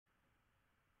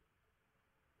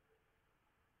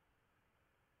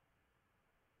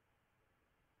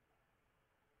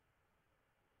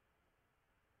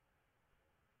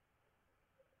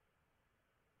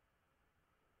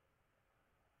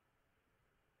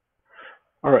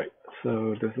Alright,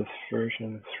 so this is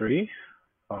version 3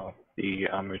 of the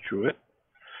Druid,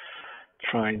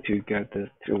 trying to get this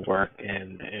to work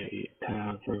in a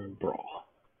Tavern Brawl.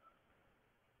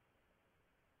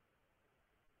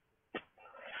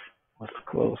 Was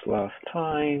close last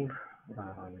time,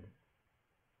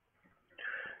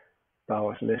 but I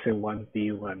was missing one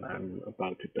B when I'm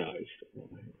about to die, so I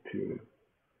had to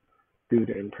do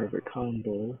the imperfect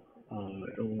combo,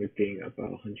 only being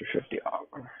about 150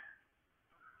 hour.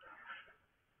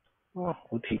 Oh,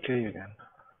 OTK again.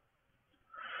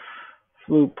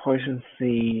 Flu, Poison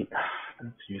Seed,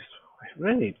 that's useful. I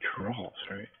really need draws,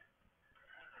 right?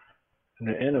 At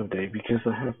the end of the day, because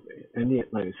I need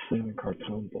like a 7 card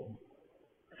combo,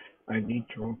 I need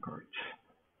draw cards.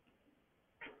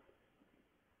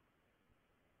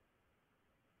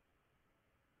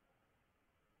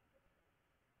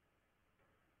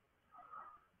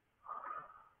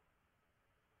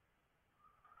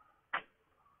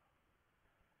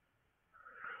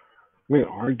 I'm gonna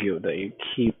argue that you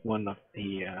keep one of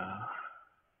the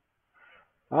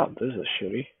oh, this is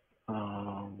shitty.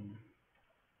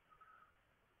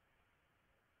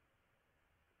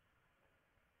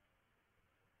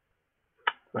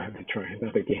 I have to try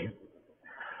another game.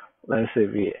 Let's see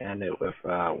if we end it with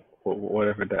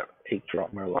whatever that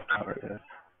 8-drop Murloc card is.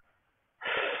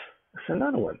 It's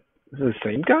another one. Is it the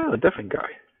same guy or a different guy?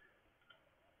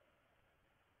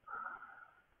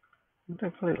 What did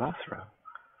I play last round?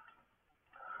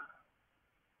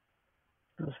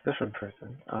 It was a different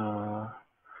person.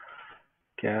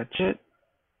 Gadget?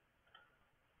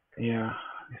 Yeah,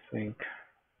 I think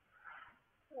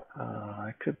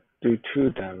I could do 2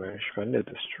 damage, but I need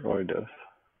to destroy this.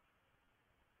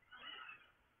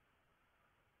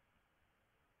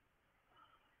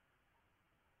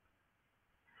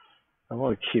 I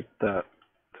want to keep that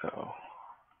though.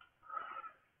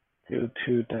 Do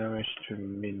 2 damage to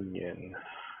minion.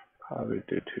 Probably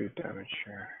do 2 damage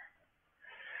here.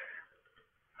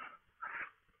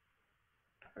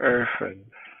 Earthen.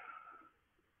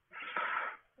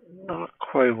 Not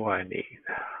quite what I need.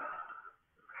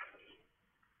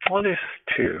 Well, there's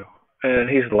 2. And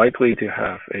he's likely to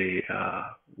have a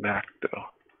Mac though.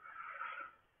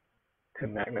 To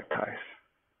magnetize.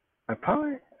 I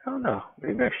don't know.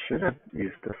 Maybe I should have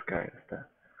used this guy instead.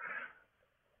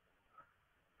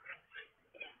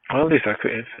 Well, at least I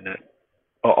could infinite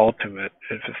or ultimate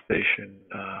infestation.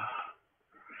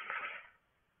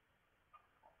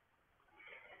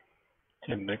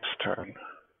 In next turn.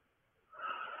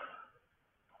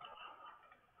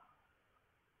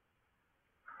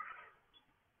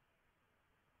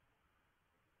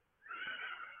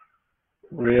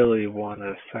 Really want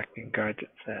a second Guided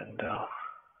Sand though.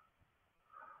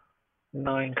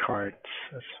 9 cards,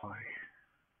 that's fine.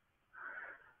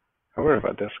 I worry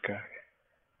about this guy.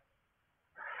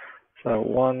 So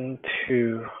 1,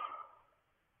 2,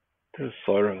 this is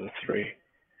sort of the 3.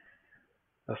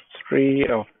 That's 3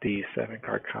 of the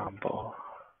 7-card combo.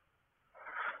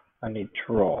 I need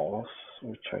draws,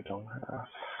 which I don't have.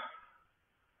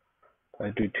 I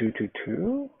do 2, 2,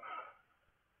 2.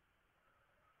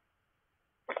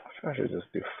 I should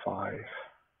just do 5.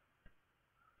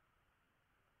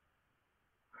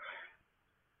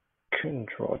 Couldn't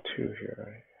draw 2 here,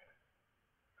 right?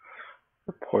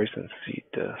 The Poison Seed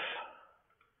this.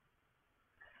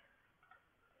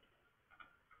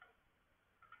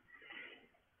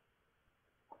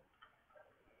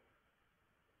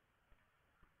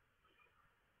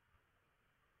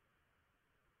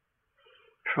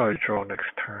 Try draw next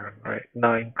turn, right?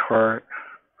 9 card.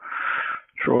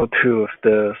 Draw 2 of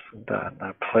this, and then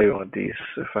I play one of these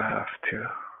if I have to.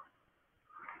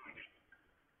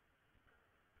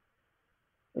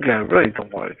 Yeah, I really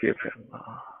don't want to give him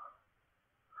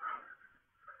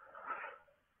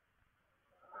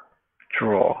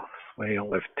draw. So he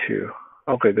only have 2.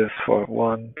 Okay, this for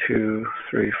 1, 2,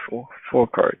 3, 4. 4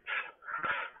 cards.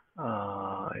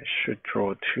 I should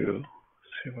draw 2.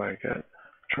 See if I get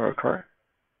draw a card.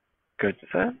 Get it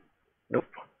then? Nope.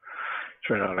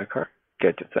 Draw another card.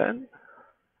 Get it then?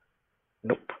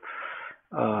 Nope.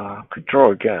 Could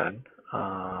draw again.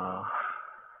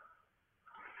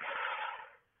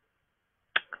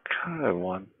 Kind of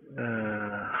want.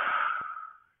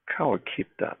 Kind of keep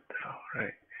that though,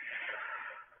 right?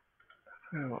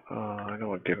 I don't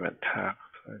want to give him attack.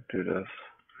 So I do this.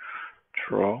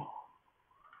 Draw.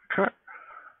 Okay.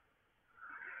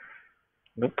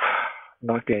 Nope.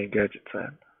 Not getting gadgets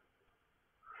in.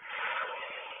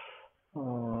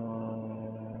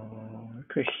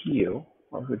 I could heal.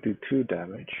 I could do 2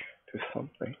 damage to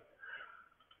something.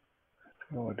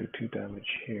 I want to do 2 damage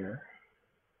here.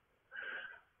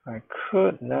 I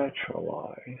could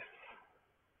naturalize.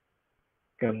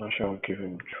 I'm not sure I'll give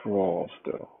him draws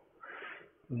though.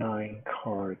 9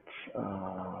 cards.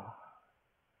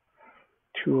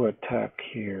 2 attack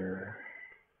here.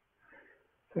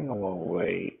 I think I'm gonna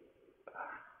wait.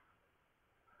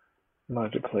 I'm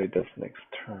going to play this next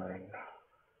turn.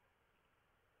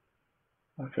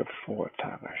 I'll get 4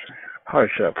 attack actually. Probably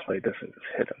should have played this and just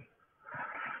hit him.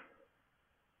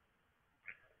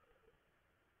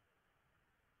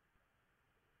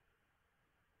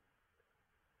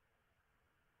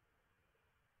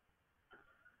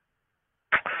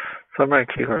 So my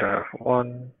key card I have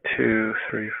 1, 2,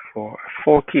 3, 4,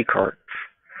 4 key cards.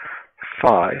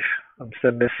 5. I'm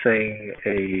still missing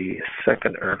a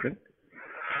second urban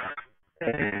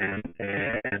and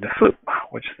a flip,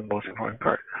 which is the most important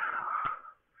part.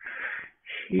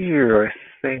 Here, I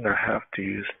think I have to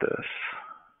use this.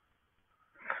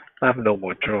 I have no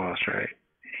more draws, right?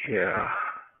 Yeah.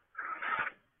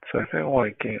 So I think I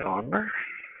want to gain armor.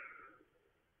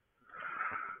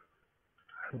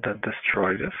 And then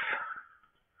destroy this.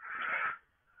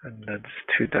 And then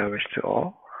it's 2 damage to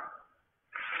all.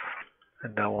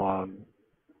 And then I want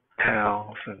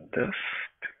towns and this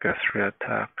to get 3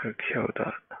 attack to kill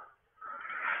that.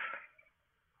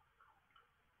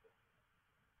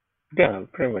 Yeah,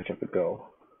 pretty much have to go.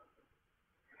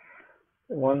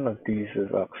 One of these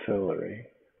is auxiliary.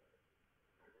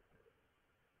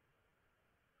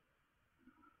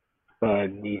 But I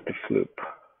need the flip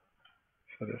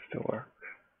for this to work.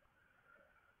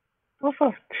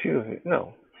 Also have 2,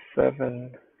 no,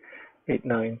 7, 8,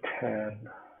 9, 10,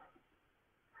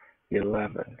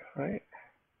 11, right?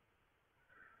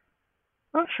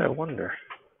 Actually, I wonder.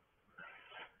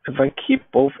 If I keep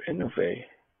both innovate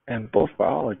and both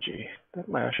biology, that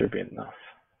might actually be enough.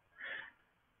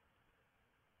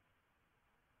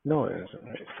 No, it isn't,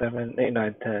 right? 7, 8,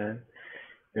 9, 10,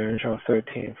 11,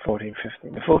 13, 14,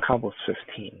 15. The full combo is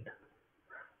 15.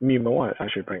 I mean, I want to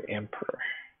actually bring Emperor.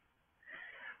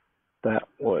 That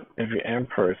would, if you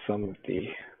Emperor some of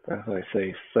the, as I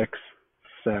say, 6,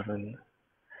 7,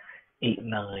 8,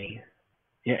 9,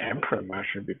 yeah, Emperor might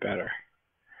actually be better.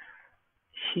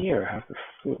 Here, I have to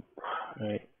flip,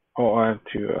 right? Oh, I have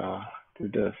to do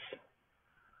this.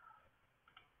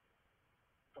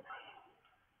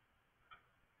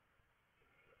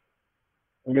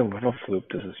 Yeah, without flip,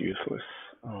 this is useless.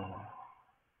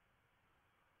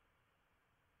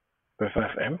 But if I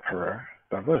have Emperor,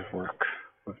 that would work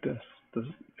with this. This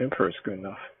Emperor is good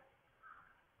enough.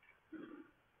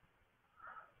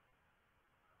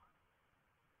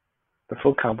 The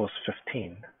full combo is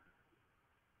 15.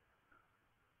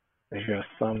 If you have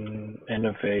some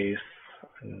interface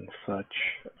and such,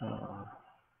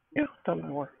 yeah, that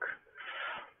might work.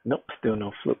 Nope, still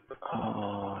no flip.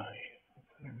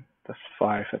 That's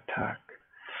 5 attack.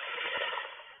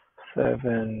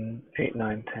 7, 8,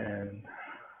 9, 10.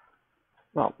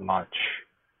 Not much.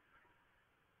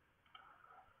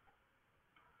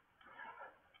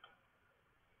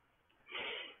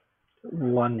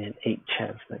 1 in 8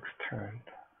 chance next turn.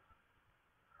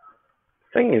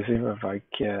 Thing is, even if I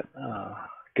get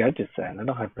gadgets in, I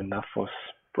don't have enough for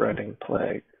spreading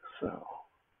plague, so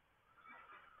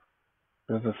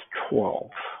this is 12.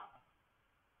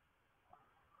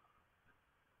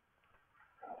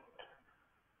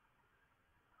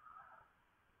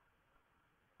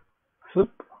 Flip?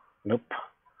 Nope.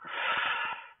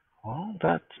 Well,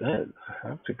 that's it. I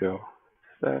have to go.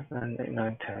 7, 8,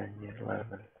 9, 10,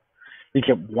 11. You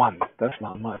get 1. That's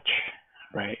not much,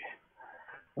 right?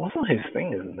 Also, his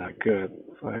thing isn't that good,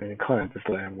 so I can't just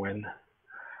let him win.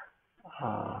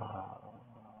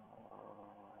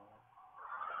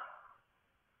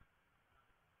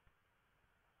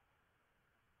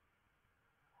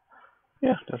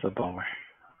 Yeah, that's a bummer.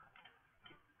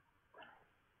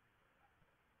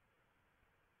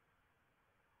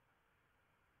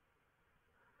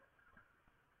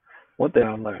 What did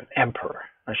I learn? Emperor.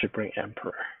 I should bring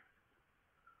Emperor.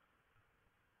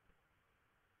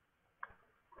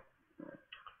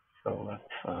 So let's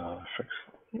fix.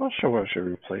 I'm not sure what I should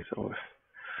replace it with.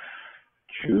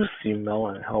 Juicy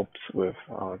Melon helps with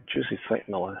Juicy Sight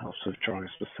Melon helps with drawing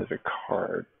a specific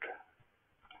card.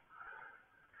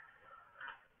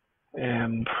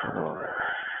 Emperor.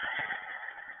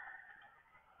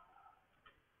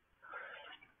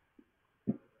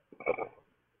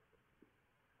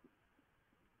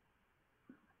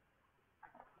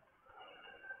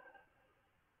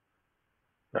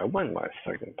 I wouldn't mind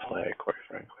second play, quite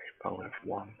frankly. I only have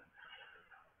 1.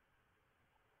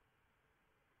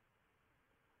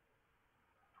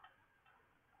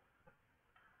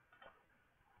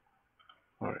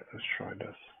 Alright, let's try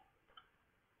this.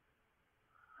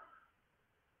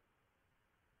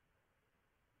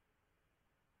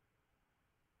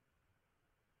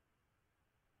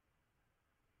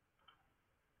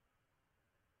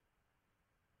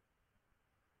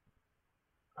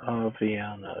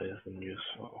 Vienna isn't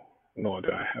useful, nor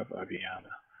do I have a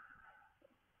Vienna.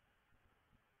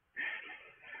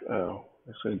 Oh,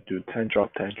 it's gonna do 10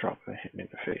 drop, and hit me in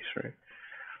the face, right?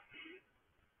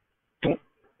 Oh,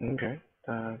 okay,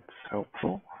 that's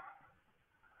helpful.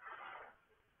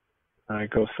 I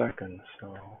go second,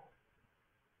 so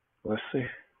let's see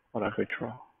what I could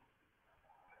draw.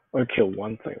 I'll kill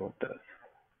one thing with this.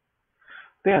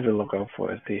 They have to look out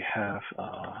for if they have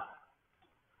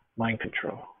mind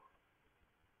control.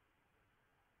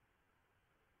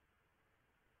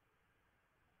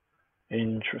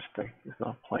 Interesting. He's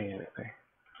not playing anything.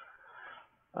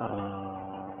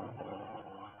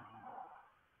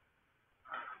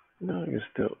 No, you're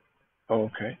still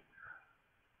okay.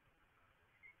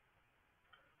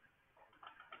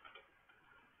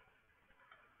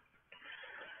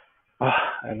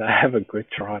 And I have a good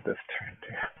draw this turn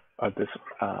too. This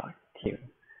game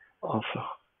also.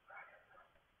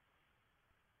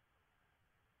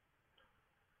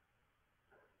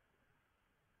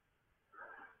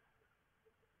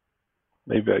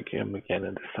 Maybe I get him again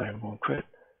and decide I won't quit.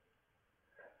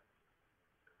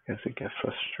 Guess I get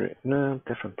frustrated. No,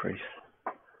 different priest.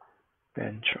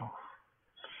 Banjo.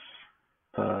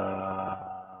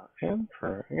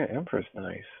 Emperor. Yeah, Emperor's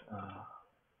nice.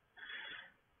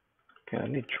 Okay, I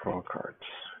need draw cards.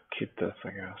 Keep this, I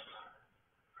guess.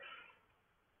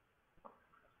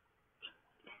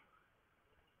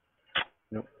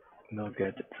 Nope, no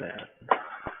gadgets there.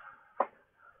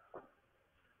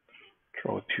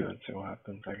 Draw 2 and see what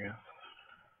happens, I guess.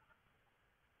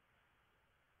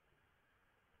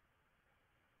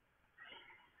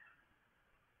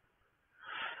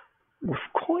 With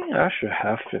coin, I should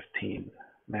have 15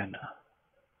 mana.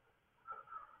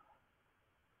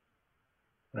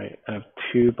 Right, I have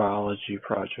 2 biology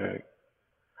project.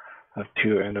 I have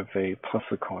 2 innovate plus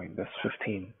a coin. That's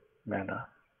 15 mana.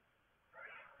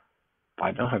 But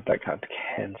I don't have that kind of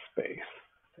hand space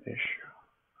issue.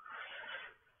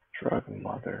 Dragon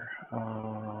Mother.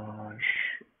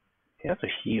 He has a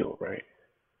heal, right?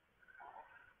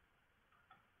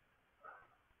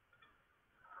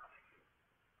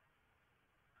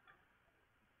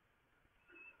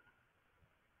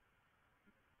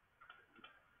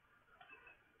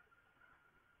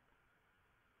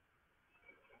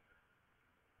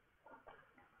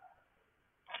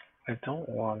 I don't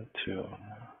want to.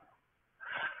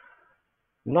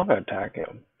 I'm not gonna attack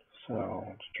him,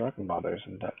 so Dragon Mother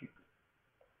isn't that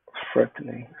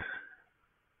threatening.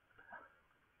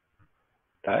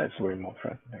 That is way more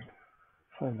threatening.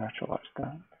 So I naturalize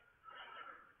that.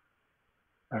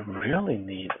 I really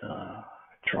need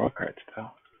draw cards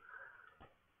though.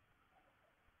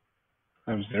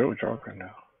 I have 0 draw card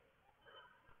now.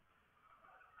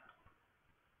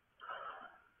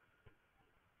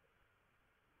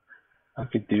 I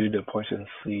could do the Poison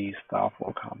Sea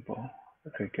Starfall combo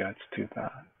if it gets to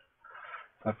that.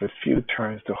 I have a few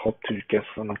turns to hope to get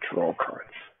some draw cards.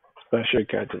 Special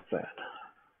gadgets then.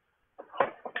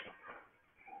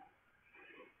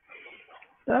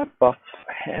 That buffs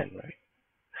hand, right?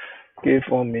 Give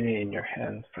 1 minion in your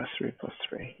hand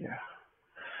 +3/+3, yeah.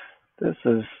 This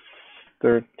is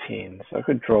 13, so I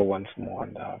could draw once more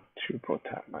now to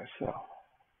protect myself.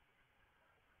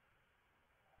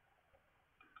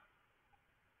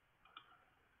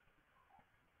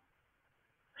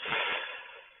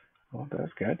 Well,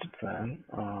 there's gadgets then.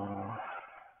 I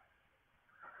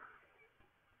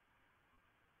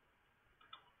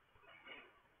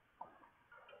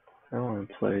want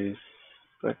to play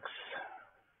 6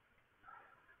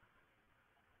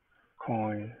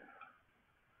 coin.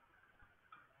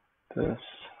 This.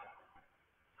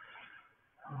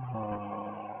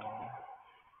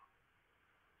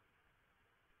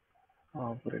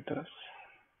 I'll play this.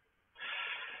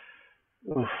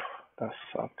 Oof, that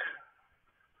sucked.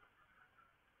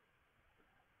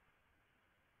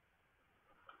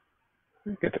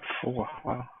 We get it 4,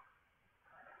 wow.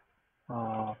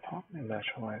 Probably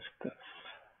naturalize this.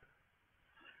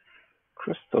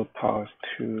 Crystal powers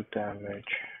 2 damage.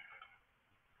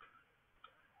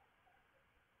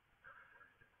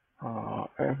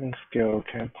 Urban skill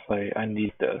can't play. I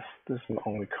need this. This is my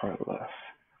only card left.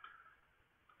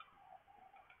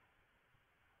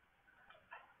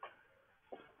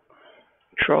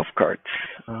 Draw cards.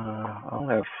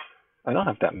 I don't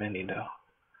have that many though.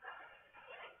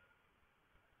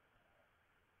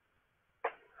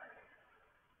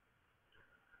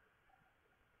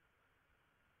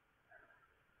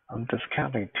 I'm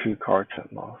discounting 2 cards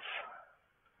at most.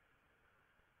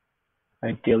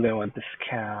 Ideally, I want to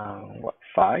discount,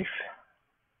 5?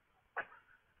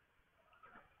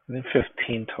 And then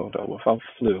 15 total without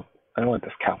flu. I don't want to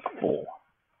discount 4.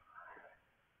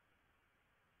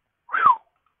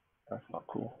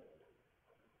 cool.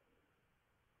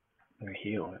 And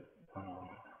heal it.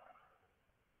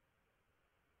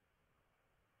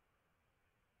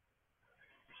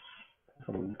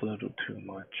 A little too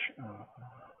much.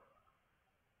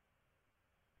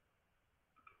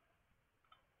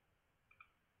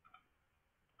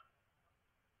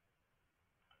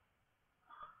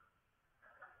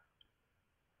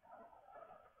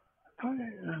 I don't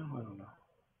know.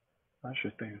 I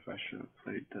should think if I should have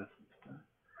played this instead.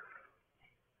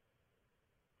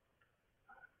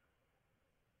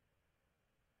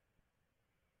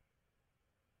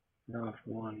 Now I have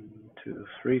 1, 2,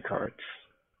 3 cards.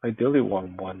 Ideally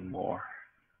want one more.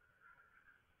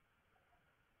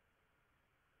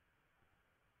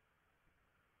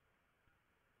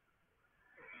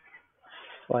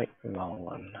 Slight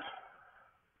melon.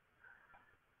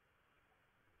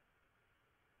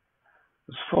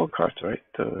 It's 4 cards, right?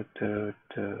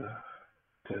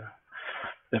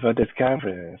 If I discard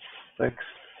it, 6,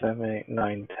 7, 8,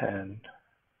 9, 10.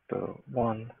 The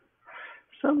 1.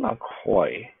 Still not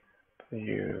quite.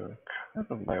 You kind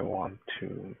of might want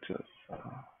to just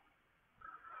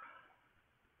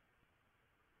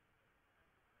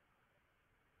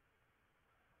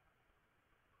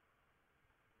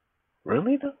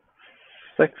really though?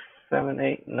 6, 7,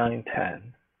 8, 9,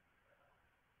 10.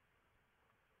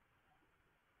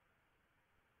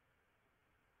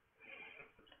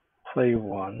 Play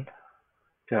 1,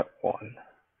 get 1.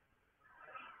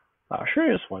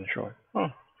 Sure is 1 short.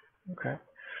 Oh, okay.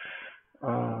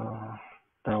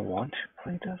 Do I want to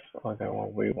play this, or do I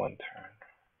want to wait 1 turn?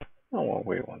 I want to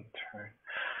wait 1 turn,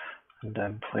 and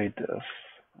then play this.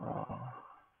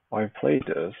 I play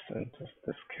this and just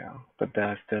discount, but then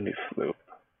I still need flip.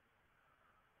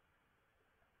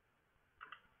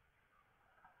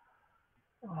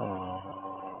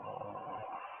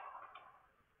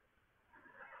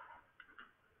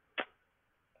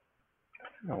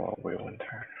 I want to wait 1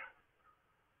 turn.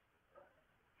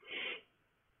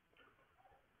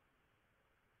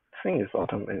 Thing is,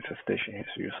 Autumn Infestation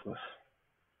is useless.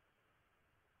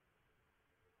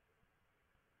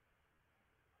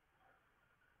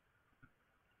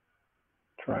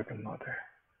 Dragon Mother.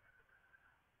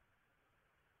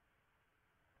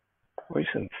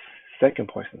 Poison, second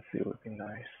Poison Seal would be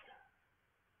nice.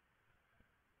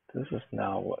 This is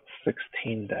now, what,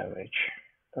 16 damage.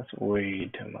 That's way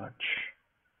too much.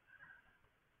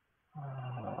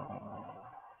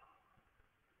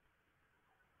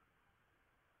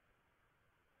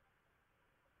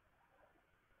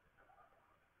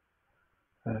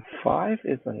 And 5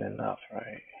 isn't enough,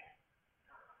 right?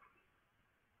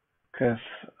 Because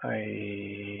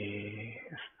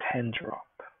it's 10 drop.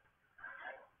 I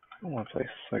don't want to play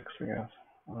 6, I guess.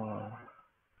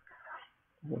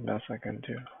 The best I can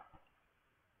do.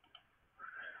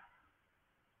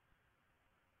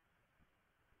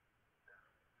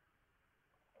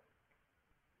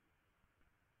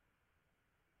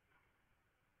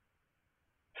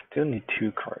 Still need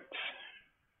 2 cards.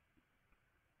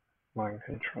 Mind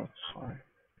control, fine.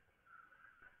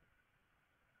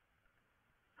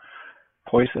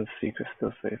 Poison Seed could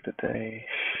still save the day.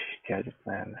 Gadget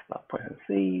Man is not Poison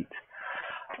Seed.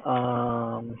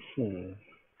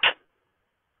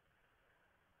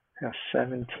 Yeah,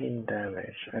 17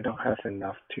 damage. I don't have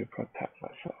enough to protect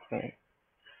myself, right?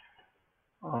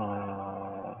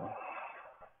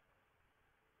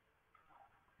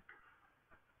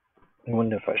 I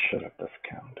wonder if I should have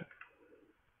discounted.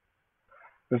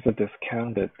 If I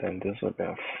discounted, then this would be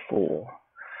a 4.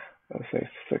 Let's say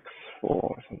 6, 4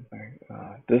 or something.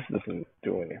 This doesn't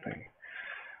do anything.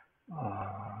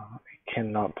 I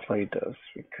cannot play this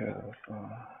because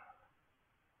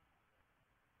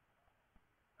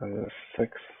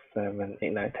 6, 7,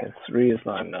 8, 9, 10. 3 is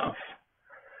not enough.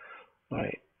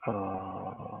 Right.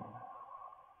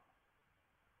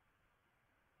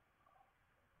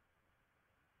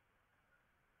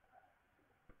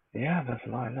 Yeah, that's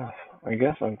not enough. I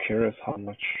guess I'm curious how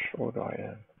much short I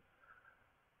am.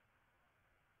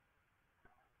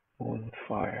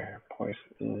 Moonfire,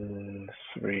 Poison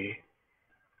 3.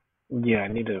 Yeah, I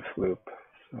need a flip.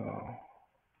 So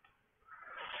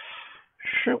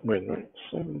should win, right?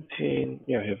 17.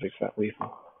 Yeah, he'll fix that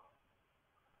lethal.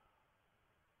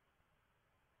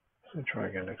 So try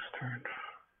again next turn.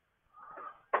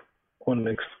 One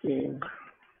next game.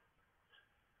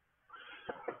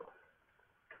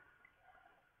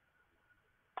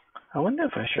 I wonder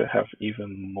if I should have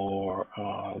even more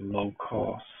low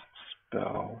cost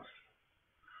spells.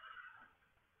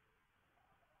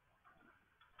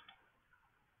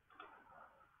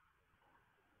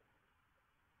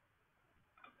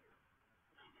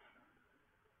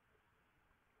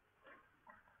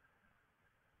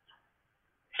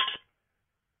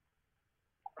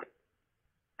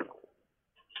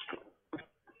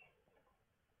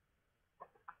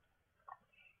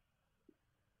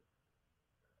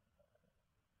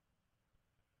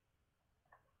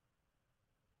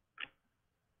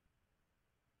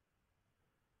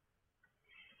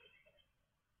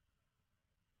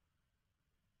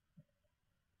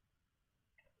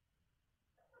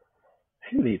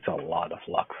 He needs a lot of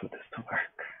luck for this to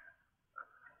work.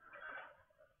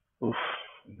 Oof,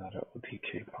 another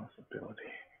OTK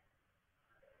possibility.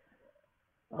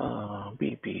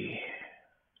 BB.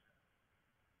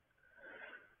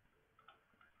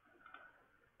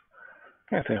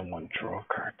 I think I want draw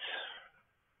cards.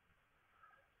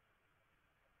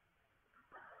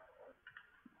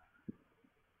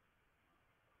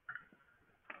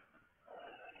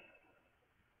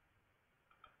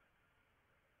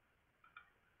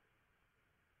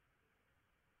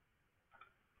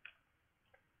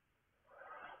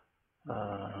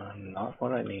 Not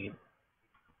what I need.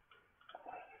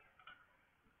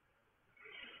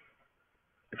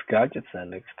 If gadgets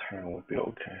and next turn would be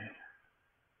okay.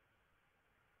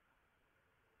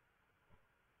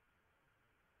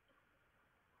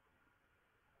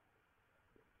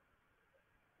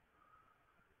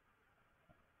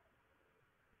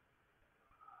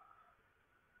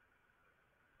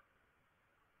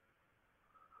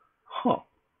 Huh.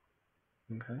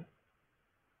 Okay.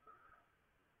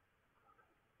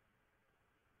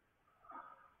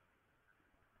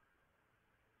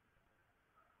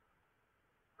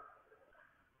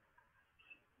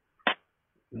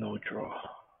 No draw.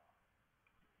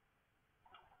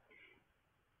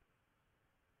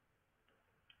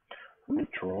 How many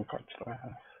draw cards do I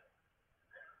have?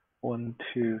 1,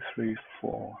 2, 3,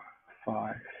 4,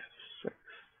 5, 6.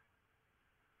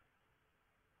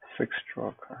 6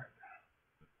 draw cards.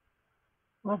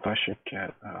 Well, I should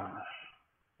get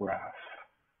Wrath.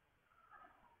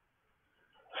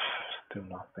 Still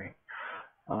nothing.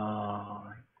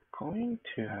 Going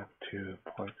to have to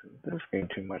poison. This is getting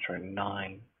too much, right?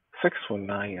 9. 6 for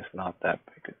 9 is not that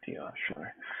big a deal,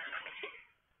 actually.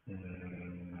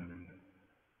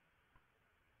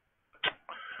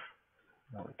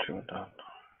 No, 2 done.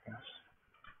 Yes.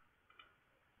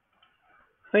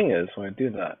 Thing is, when I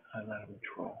do that, I let him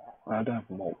draw. I don't have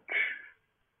mulch.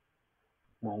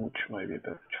 Mulch might be a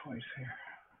better choice here.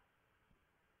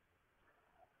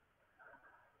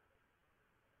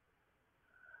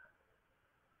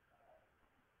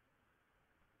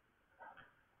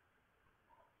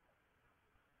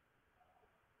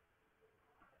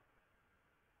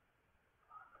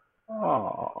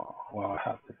 Oh, well, I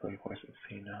have to play Poison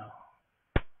Sea now.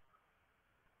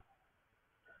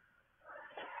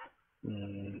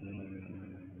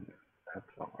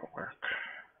 That's not gonna work.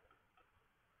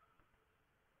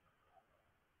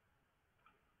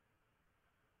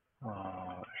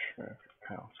 Sure,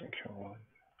 pounce and kill one.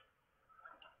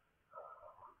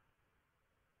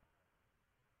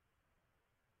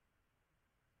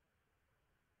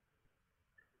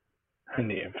 And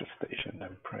the infestation,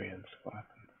 then pray and spot.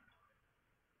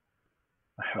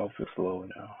 My health is low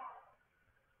now.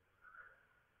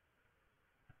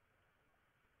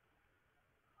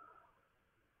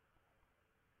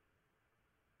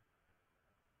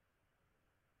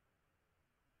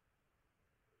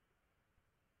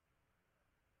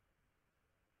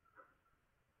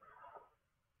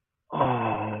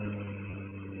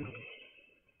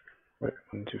 Wait,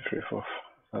 1, 2, 3, 4.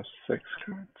 That's 6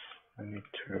 cards. I need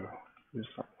to use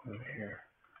that one here.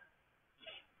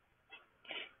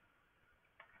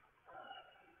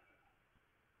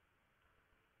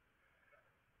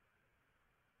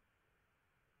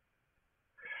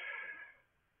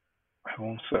 I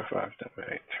won't survive that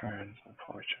many turns,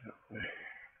 unfortunately.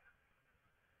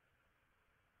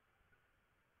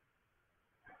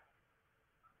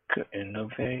 Could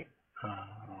innovate.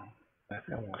 I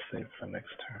think I will save for next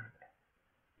turn.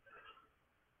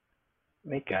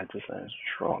 Make gadgets and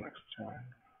draw next turn.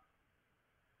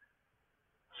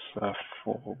 So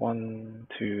for 1,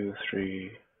 2,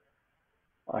 3,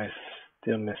 I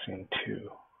still missing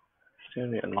 2. Still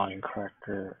need a line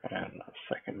cracker and a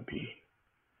second B.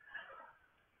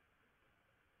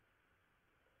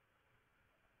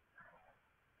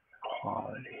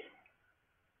 Quality.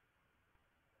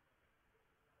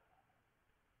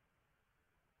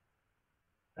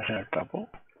 Is there a double?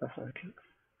 That's okay.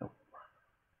 Nope.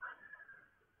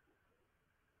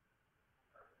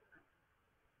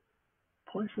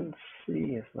 Poison C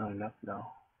is not enough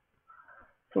now.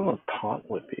 Some of taunt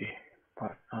would be,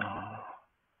 but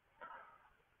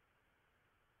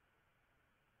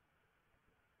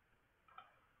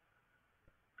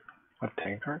what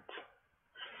 10 cards?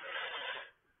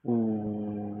 Ooh,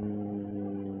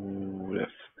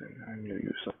 that's the thing. I need to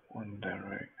use up one there,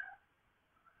 right?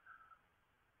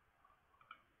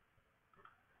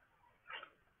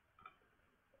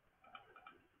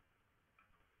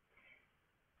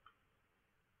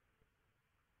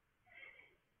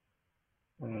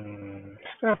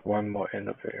 Still have one more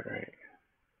innovator, right?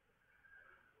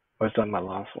 Or is that my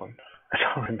last one? I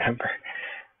don't remember.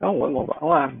 Oh, what mobile? Oh,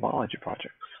 I have biology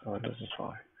projects, so this is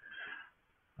fine.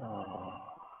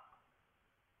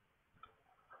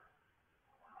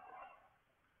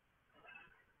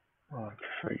 I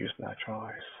prefer use natural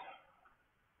ice.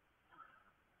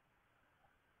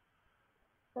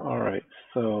 Alright,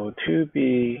 so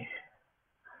 2B.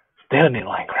 Standing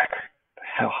line cracker. The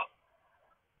hell.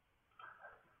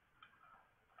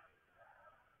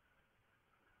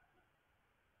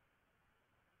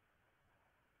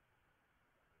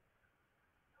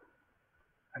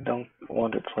 I don't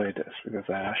want to play this because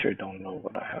I actually don't know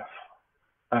what I have.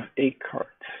 I have 8 cards.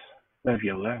 Maybe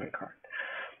 11 cards.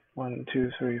 1,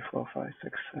 2, 3, 4, 5,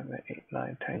 6, 7, 8,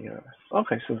 9, 10, 11.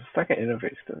 Okay, so the second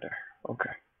innervate is still there.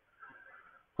 Okay.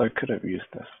 So I could have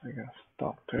used this, I guess.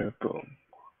 Doctor, boom.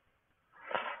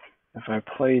 If I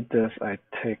played this, I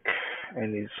take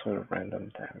any sort of random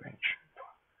damage.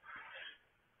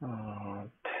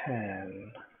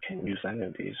 10. Can't use any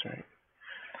of these, right?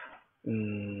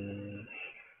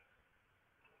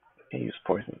 Can't use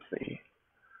poison seed.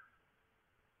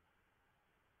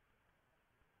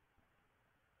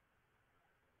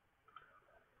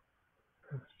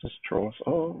 Just draws.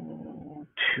 Oh,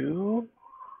 2?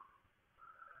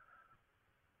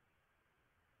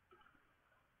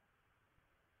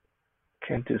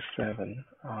 Can't do 7.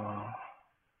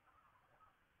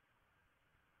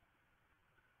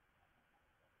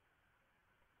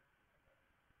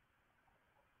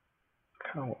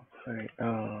 Can't say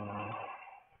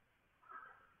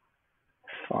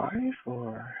 5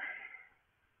 or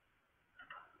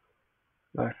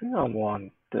I think I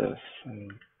want this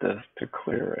and this to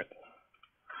clear it.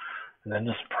 And then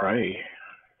just pray,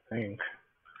 I think.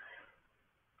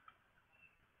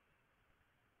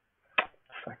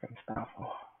 Second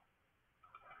Staffel.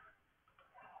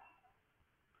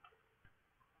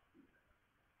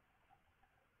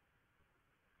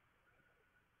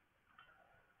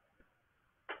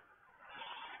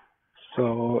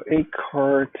 So 8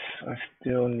 cards, I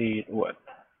still need what?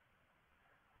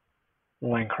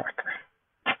 Line cracker.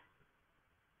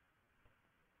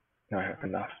 No, I have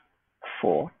enough.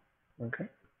 4. Okay.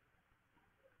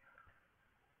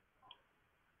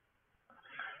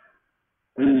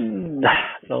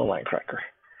 No line cracker.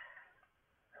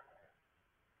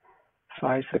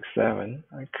 5, 6, 7.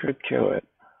 I could kill it.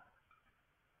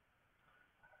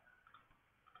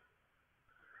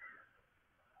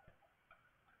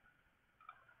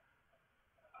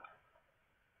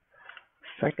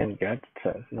 Second get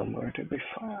says nowhere to be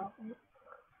found.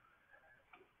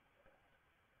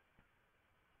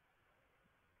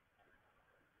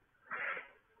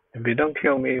 If you don't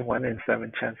kill me, 1 in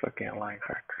 7 chance of getting line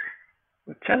cracker.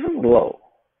 The chance is low.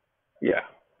 Yeah.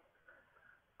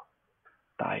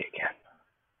 Die again.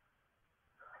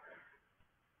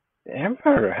 The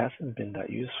Emperor hasn't been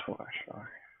that useful actually.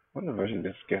 What if I should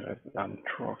just get a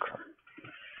non-draw card?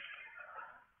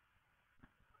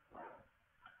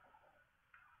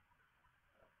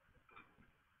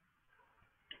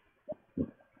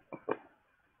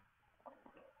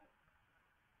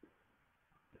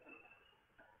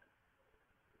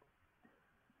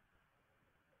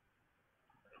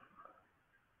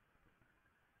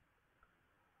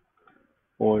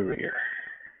 Warrior.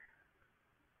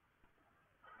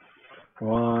 Come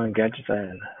on, gadgets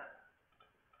in.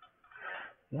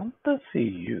 What does he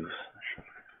use?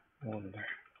 I wonder.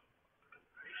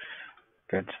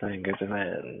 Gadgets in, gadgets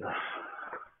in.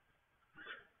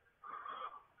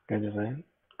 Gadgets in.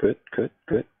 Good, good,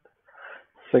 good.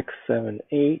 6, 7,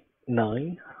 8,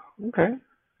 9. Okay.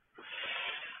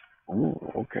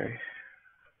 Ooh, okay.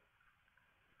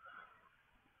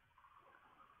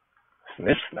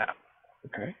 Sniff snap.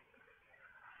 Okay.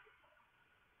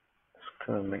 Just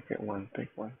gonna make it one big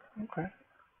one. Okay.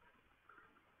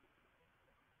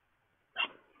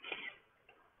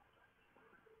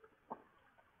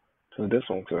 So this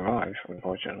one survives,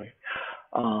 unfortunately.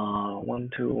 1,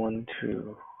 2, 1,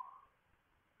 2.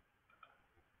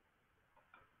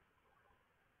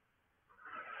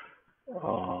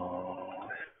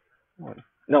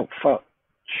 No, fuck.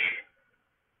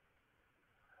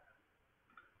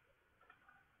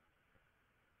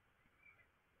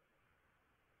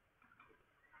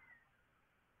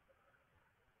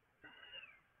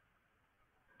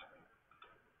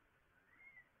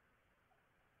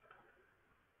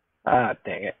 Ah,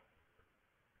 dang it.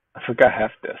 I forgot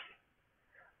half this.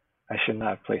 I should not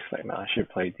have played Slightman. I should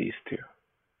play these two.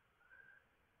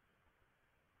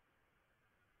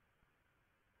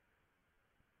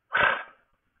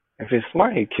 If he's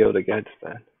smart, he killed the Geds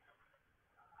then.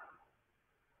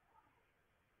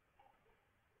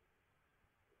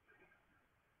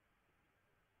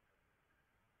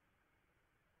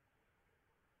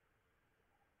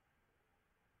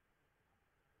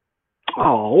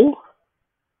 Oh,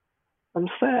 I'm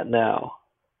sad now.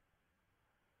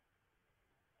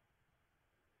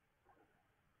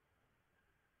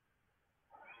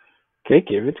 Can I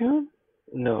give it to him?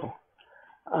 No.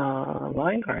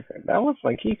 Line card. That was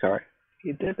my key card.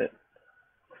 He did it.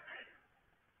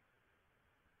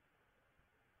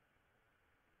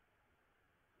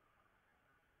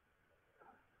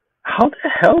 How the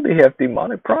hell do you have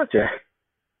demonic project?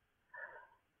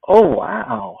 Oh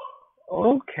wow.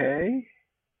 Okay.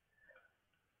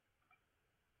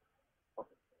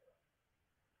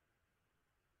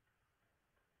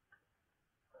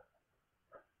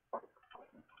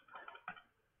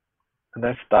 And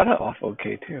that started off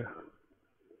okay too.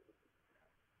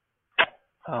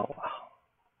 Oh wow.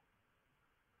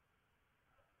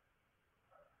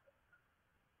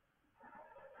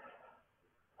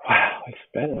 Wow, I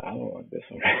spent an hour on this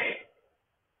already.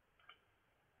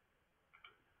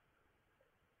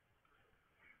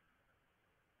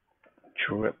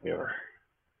 Druid mirror.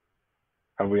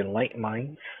 Are we like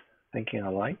minds? Thinking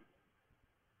alike?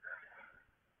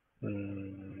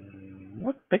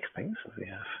 What big things does he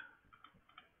have?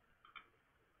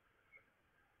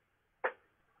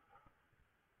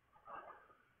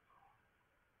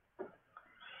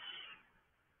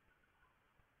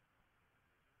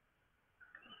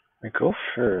 I go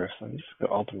first. I'm just go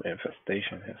ultimate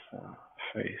infestation his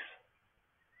face.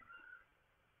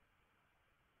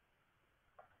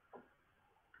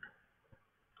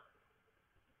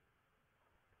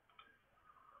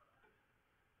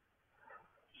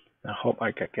 I hope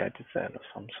I get gadgets out of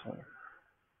some sort.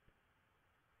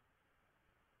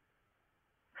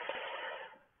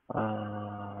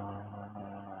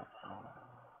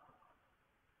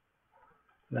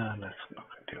 No, that's not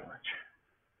gonna do much.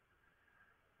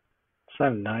 So I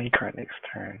have 9 card next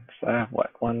turn. So I have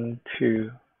what? 1,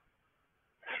 2,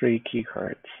 3 key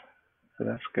cards. So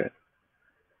that's good.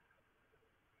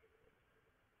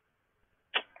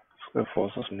 Let's go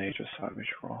Forces of Nature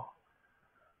Savage Roll.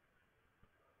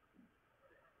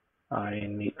 I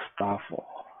need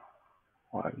Starfall.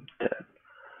 Or I'm dead.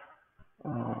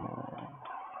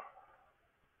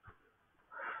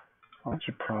 Bunch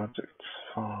of projects,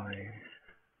 fine.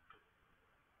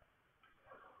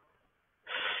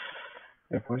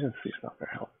 Yeah, Poison Seed's not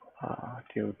gonna help.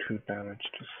 Deal 2 damage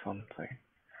to something.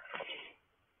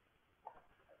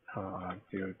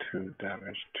 Deal 2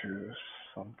 damage to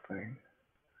something.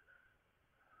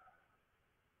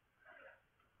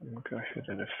 I'm gonna hit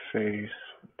in the face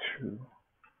for 2.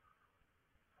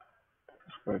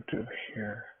 Let's go do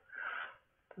here.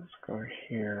 Let's go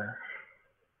here.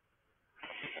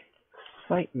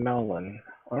 Sight Melon.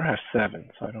 I don't have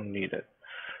 7, so I don't need it.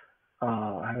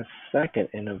 I have a second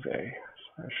Innovate,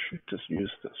 so I should just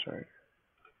use this, right?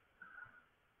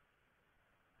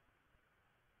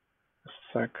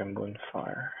 Second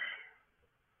Moonfire.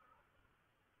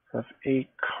 So I have 8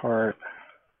 card.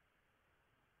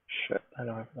 Shit, I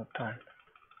don't have enough time.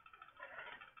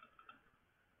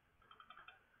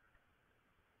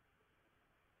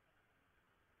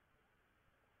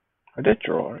 I did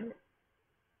draw it.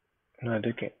 No, I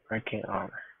did get ranking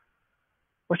armor.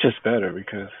 Which is better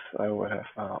because I would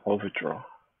have overdraw.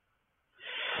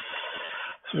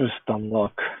 So just dumb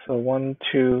luck. So 1,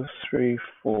 2, 3,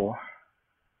 4.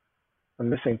 I'm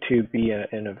missing 2B and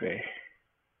Innovate.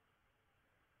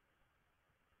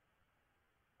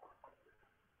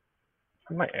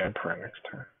 I might Emperor next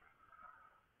turn.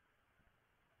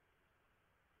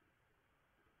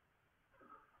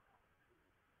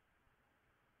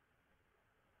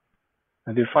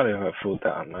 I do find if I full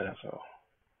down, might as well.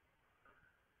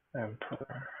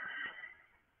 Emperor.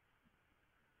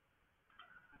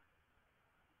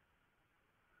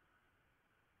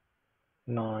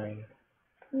 9.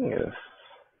 Thing is,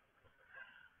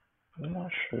 I'm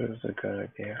not sure it's a good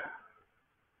idea.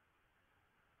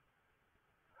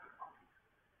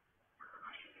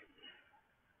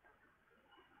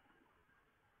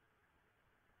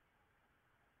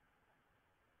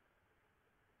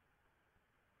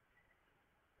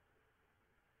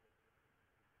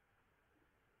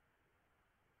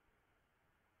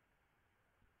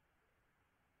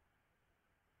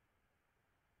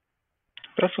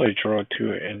 That's why I draw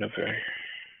 2 and Innovate.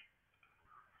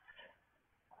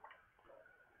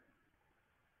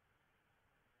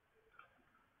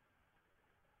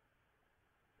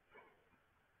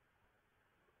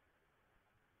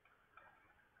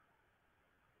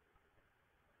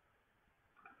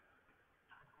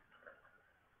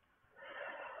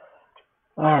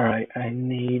 Alright, I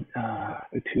need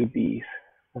the 2 Bs.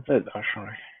 That's it,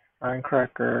 actually.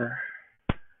 Firecracker,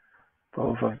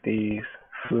 both of these,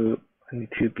 flute, I need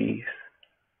 2 Bs.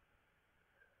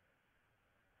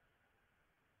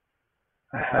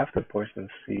 I have the poison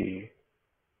C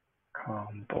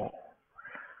combo.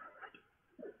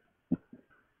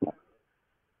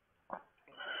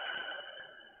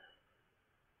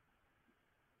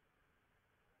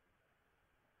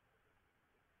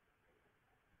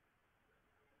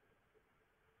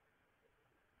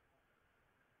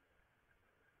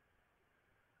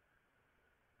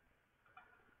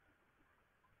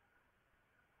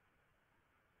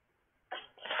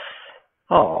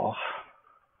 Oh,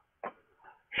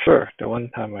 sure. The one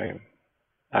time I'm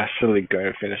actually going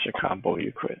to finish a combo,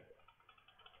 you quit.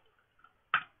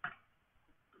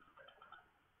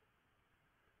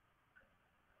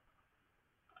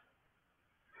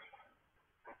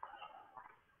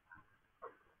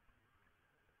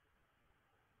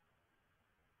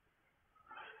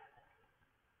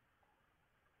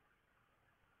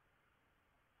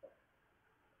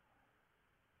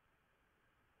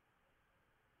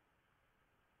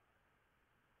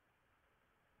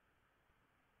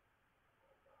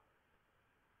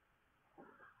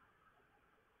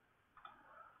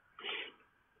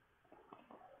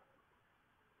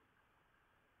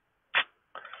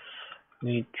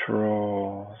 Need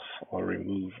draws or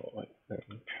removal, I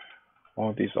think.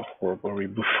 All these are horrible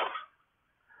removal.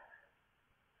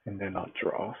 And they're not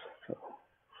draws, so.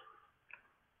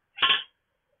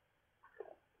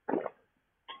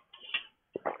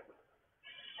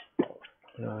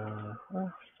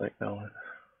 It's like that one.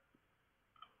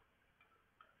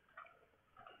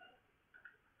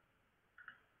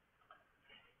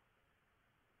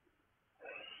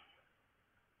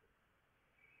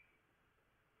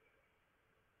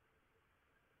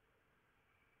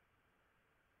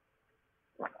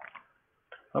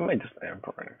 I might just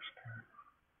Emperor next turn.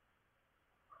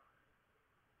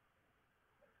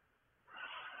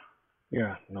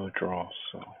 Yeah, no draws,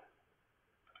 so.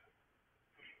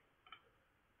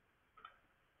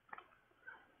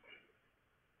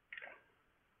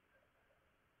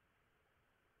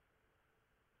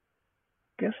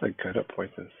 Guess I could have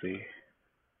poison C.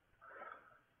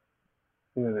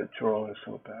 The draw is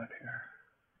so bad here.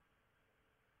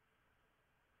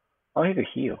 Oh, he's a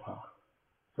heal, huh?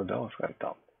 So that was kind of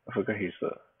dumb. I forgot he's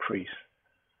a priest.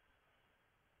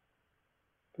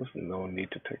 There's no need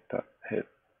to take that hit.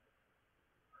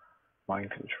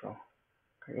 Mind control.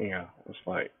 Yeah, it's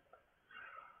like.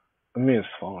 I mean, it's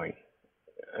fine.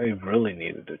 I really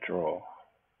needed to draw.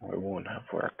 It won't have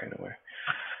work anyway.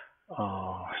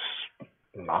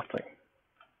 Nothing.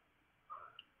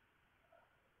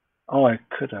 Oh, I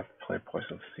could have played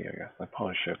Poison Sea, I guess. I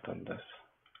probably should have done this.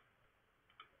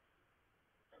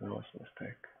 So that was a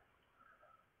mistake.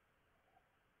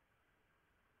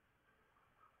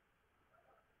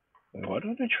 What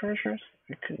are the treasures?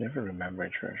 I could never remember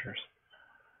treasures.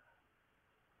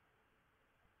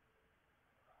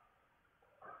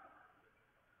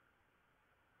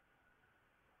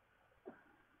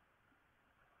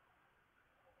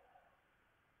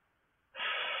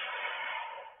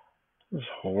 This is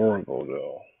horrible,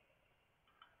 though.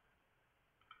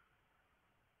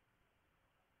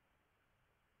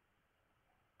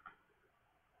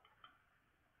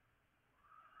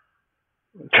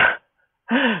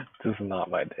 This is not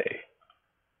my day.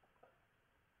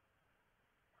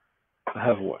 I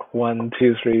have what? 1,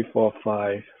 2, 3, 4,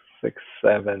 5, 6,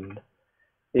 7,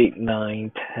 8,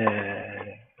 9,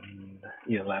 10,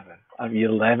 11. I have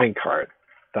 11 cards.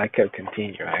 That could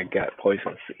continue. I got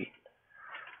Poison Sea.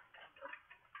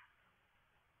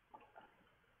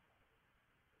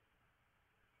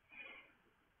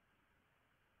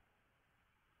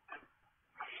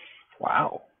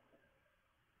 Wow.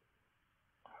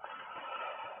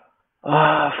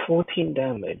 14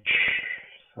 damage.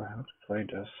 So I have to play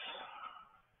this.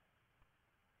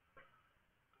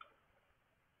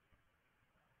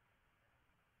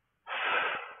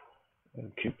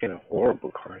 And keep getting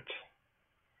horrible cards.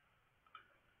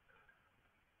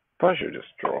 Probably should just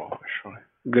draw, actually.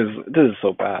 Because this is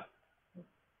so bad.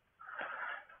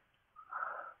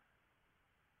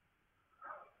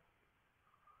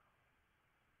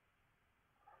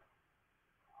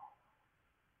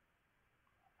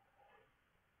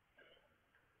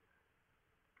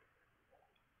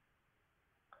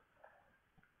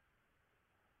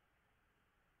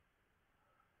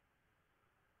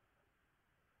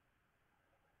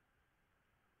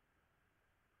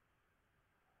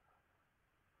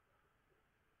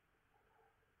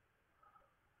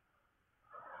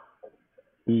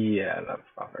 Yeah, that's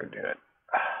not gonna do it.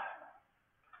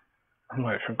 I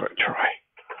might forget to try.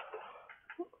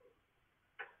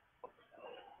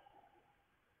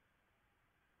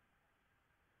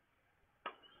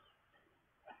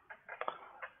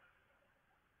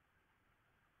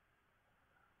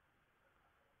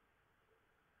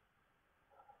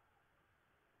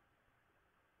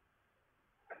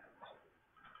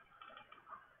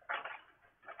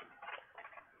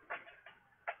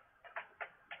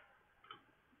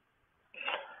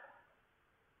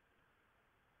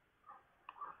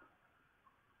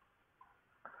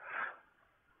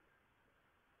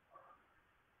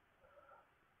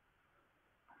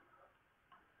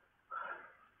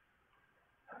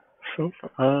 So,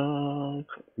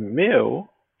 mill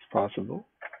is possible.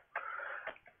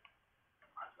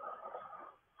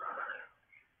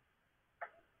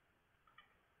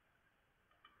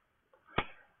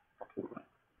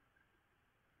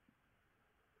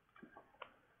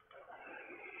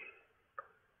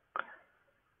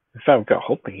 In fact, I've got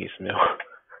hoping he's mill.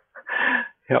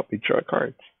 Help me draw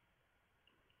cards.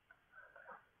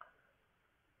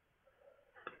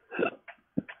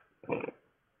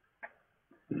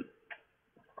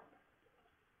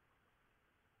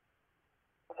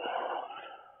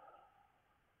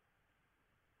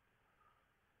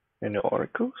 Any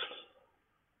oracles?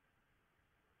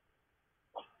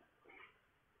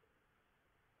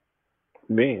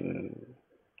 I mean,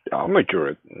 I'm a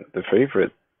druid. The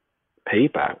favorite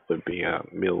payback would be a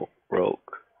mill rogue,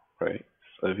 right?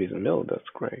 So if he's a mill, that's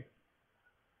great.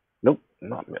 Nope,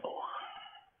 not mill.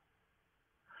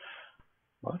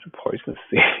 Why don't you poison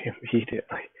seed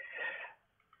immediately?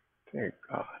 Dear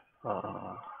God.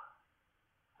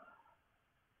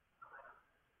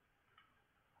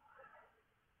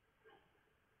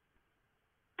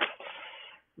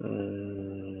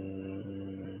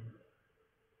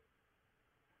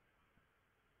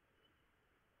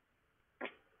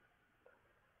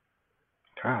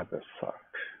 God, this sucks.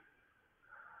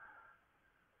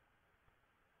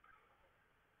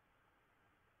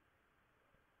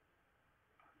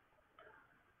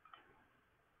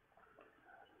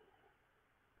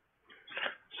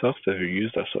 Sucks that you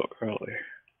used that so early.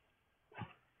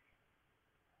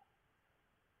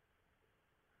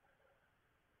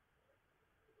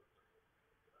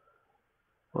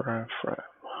 Raph.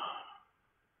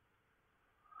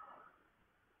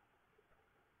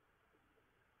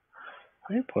 How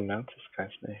do you pronounce this guy's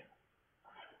name?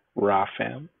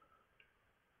 Rafam?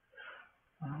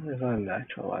 How is that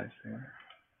naturalized here?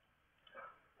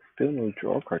 Still no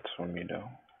draw cards for me though.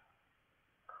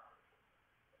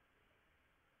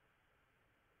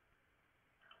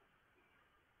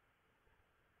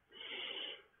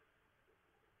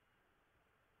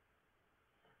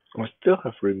 I still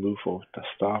have removal of the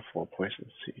star for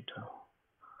poison seed though.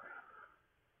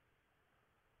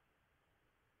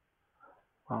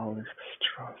 Wow, this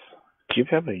stress. Keep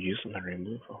having to use the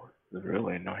removal. It's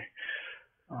really annoying.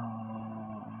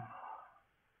 Oh.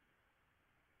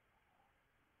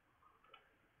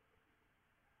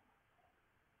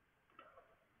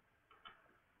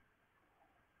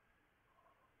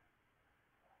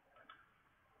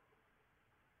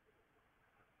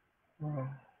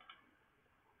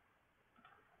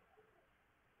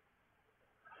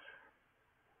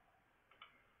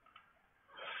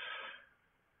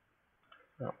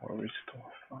 That will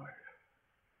restore 5.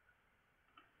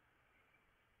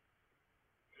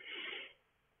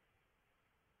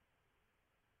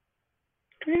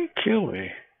 Can you kill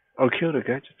me? I'll kill the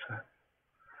gadget set.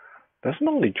 That's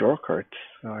not only draw cards,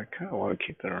 so I kinda wanna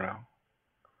keep it around.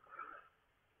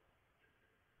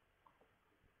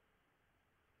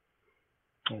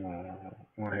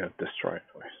 I have destroy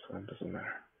anyway, so it doesn't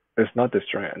matter. It's not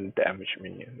destroy and damage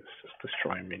minion, it's just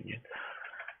destroy minion.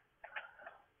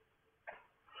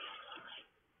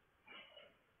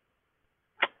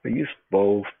 I use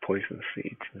both poison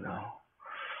seeds now.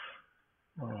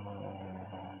 I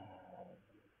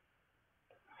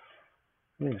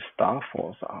mean,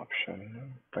 Starfall's an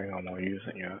option. I think I'm not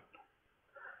using it.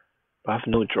 But I have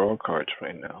no draw cards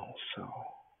right now, so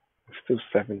I'm still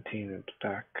 17 in the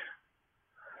deck.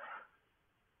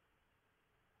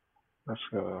 That's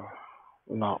gonna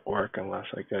not work unless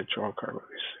I get a draw card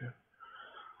really soon.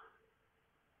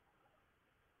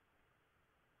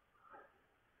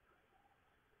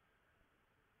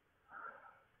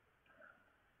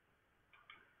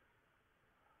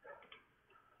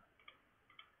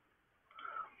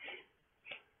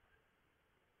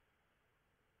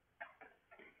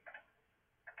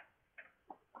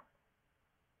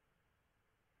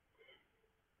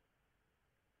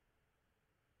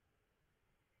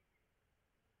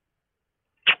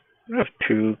 I have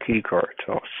 2 key cards,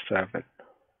 or 7.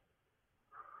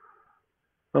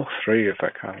 Well, 3 if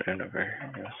I count Innovate, I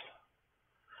guess.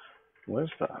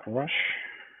 Where's that? Rush?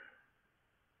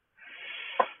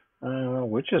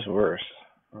 Which is worse?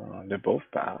 They're both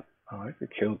bad. I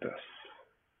could kill this.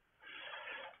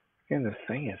 Again, the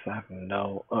thing is, I have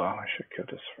no. Oh, I should kill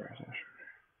this first.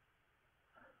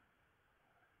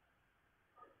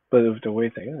 But with the way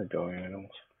things are going, I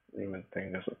don't even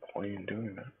think there's a point in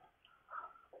doing that.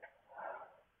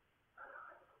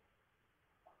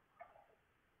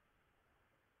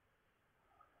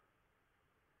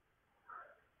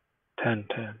 Ten,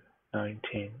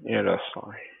 19. Yeah, that's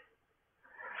fine.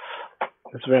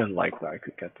 It's very unlikely I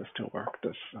could get this to work.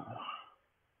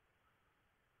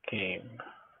 game.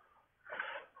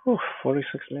 Whew,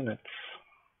 46 minutes.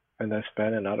 And I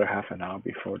spent another half an hour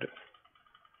before this.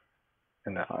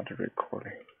 And the other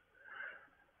recording.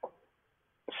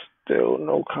 Still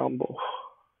no combo.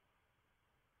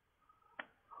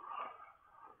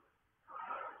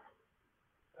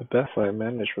 The best I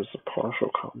managed was a partial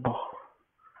combo.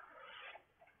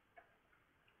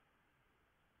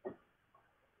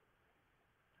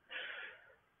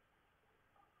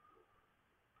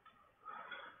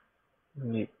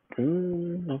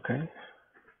 Okay.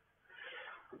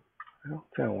 I don't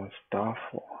think I want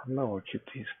Starfall. I might will keep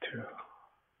these two.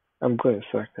 I'm going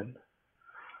second.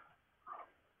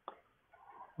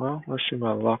 Well, let's see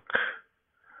my luck.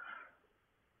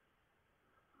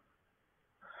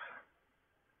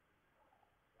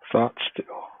 Thought still.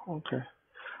 Okay.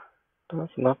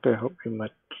 That's not gonna help you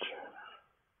much.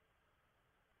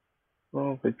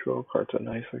 Well, the draw cards are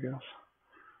nice, I guess.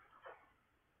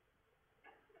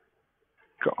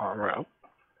 Got armor out.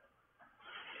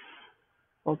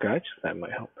 Okay, that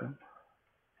might help him.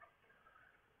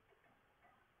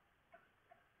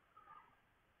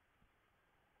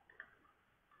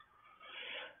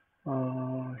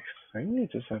 I think you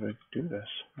just have to do this,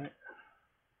 right?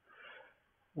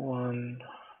 1,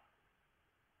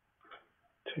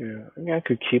 2. I mean, I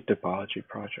could keep the biology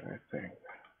project, I think.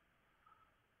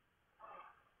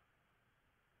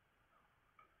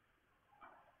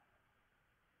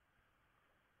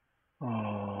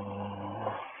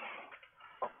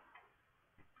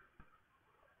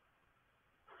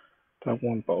 Do I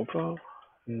want Bobo?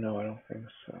 No, I don't think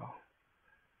so.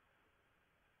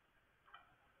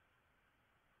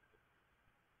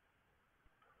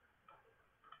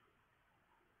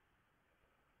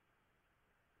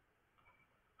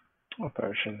 I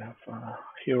probably shouldn't have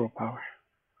hero power.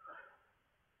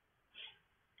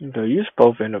 They use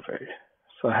both innovate,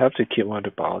 so I have to keep on the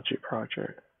biology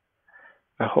project.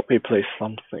 I hope he plays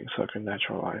something so I can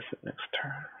naturalize it next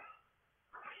turn.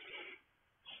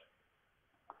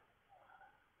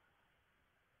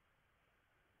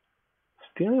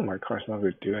 Stealing my card's not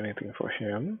going to do anything for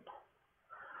him,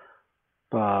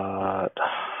 but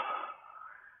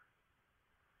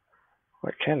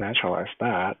I can't naturalize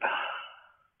that.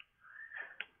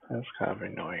 That's kind of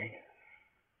annoying.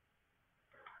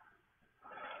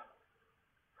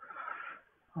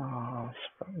 Spell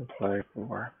and play will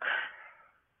work.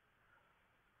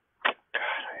 God,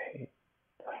 I hate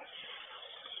this.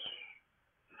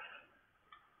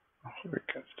 Who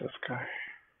gets this guy?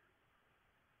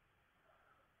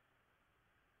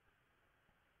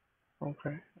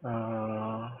 Okay.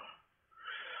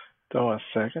 Do a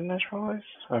second naturalize?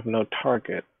 I have no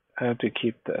target. I have to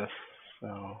keep this,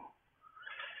 so.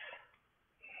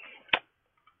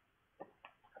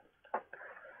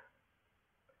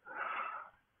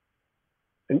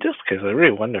 In this case, I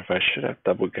really wonder if I should have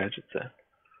double gadgets in.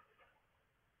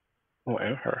 Oh,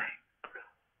 and her.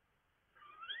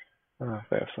 I don't know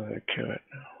if I have something to kill it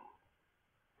now.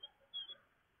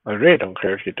 I really don't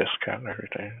care if you discount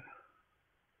everything.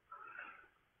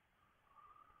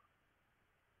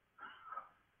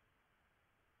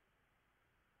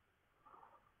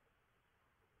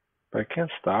 But I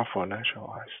can't stop for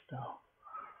naturalize though.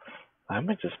 I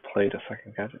might just play the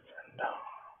second gadget then though.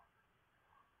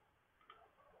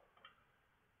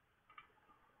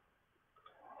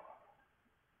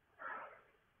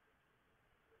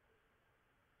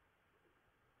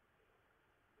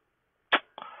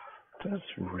 That's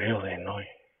really annoying.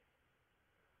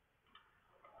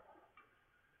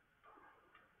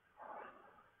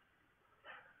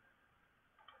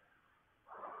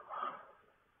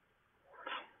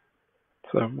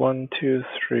 So 1, 2,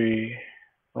 3,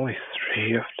 only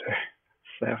 3 after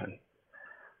 7.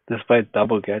 Despite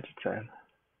double gadgets in.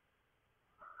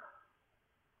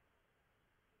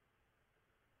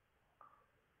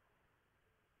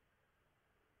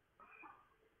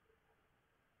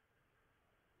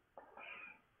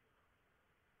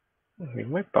 We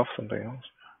might buff something else.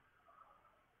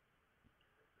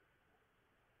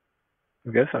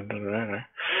 I guess I'm doing that.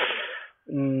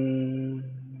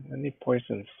 I need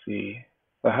poison C.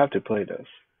 I have to play this.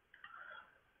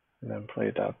 And then play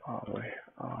that probably.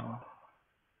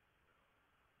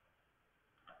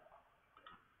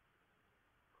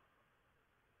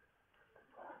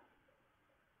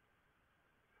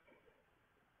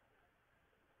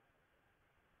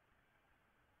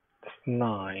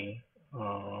 9.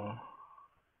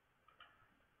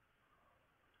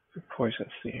 Poison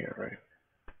C here, right?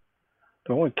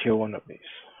 Don't want to kill one of these.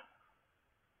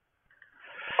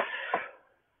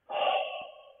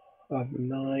 I have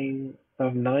 9. I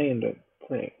have 9 in the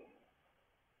thing.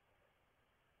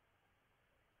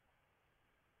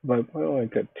 But why don't I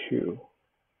get 2?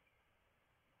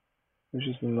 Which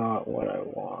is not what I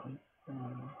want.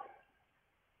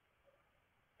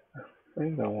 I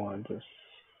think I want just.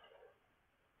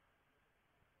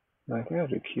 I think I have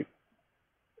to keep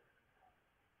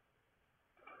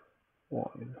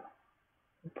 1.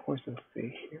 Poison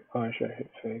stay here. Oh, I should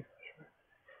hit face.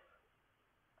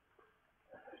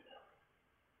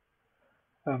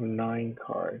 I have 9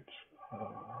 cards.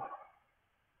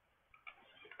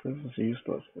 This is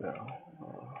useless now.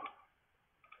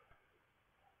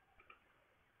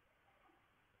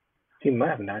 He might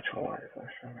have naturalized,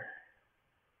 actually.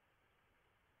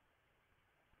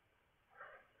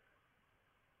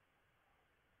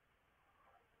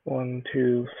 One,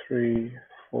 two, three,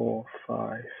 4,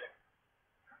 5.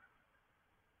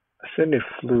 I send a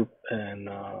flute and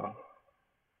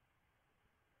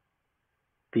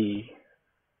B.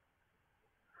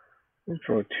 Let's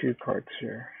draw 2 cards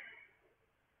here.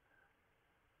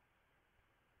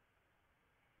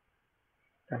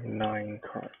 I have 9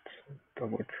 cards.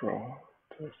 Double draw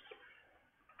this.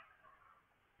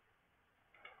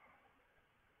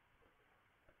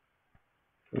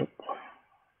 Nope.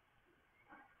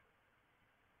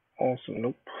 Also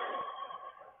nope.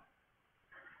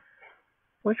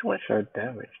 Which one should I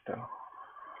damage though?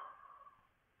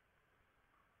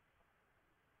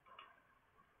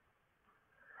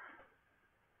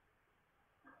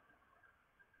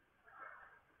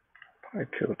 Probably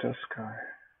kill this guy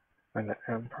and the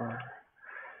Emperor.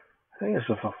 I think it's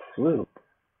a flute.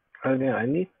 Again, I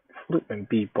need flute and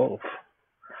B both.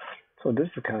 So this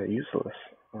is kind of useless.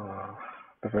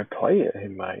 If I play it, he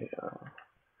might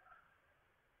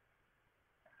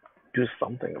do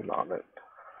something about it.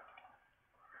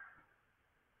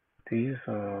 These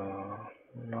are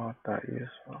not that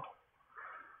useful.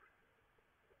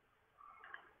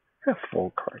 I have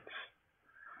 4 cards.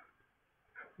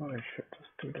 I should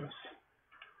just do this.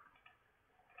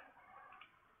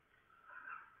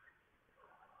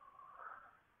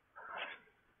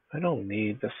 I don't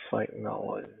need the Sight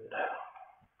Melon.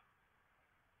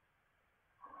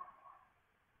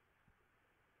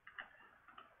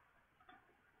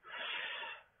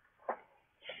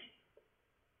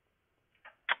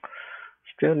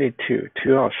 Still need 2.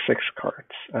 2 out of 6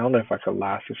 cards. I don't know if I could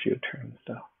last a few turns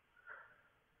though.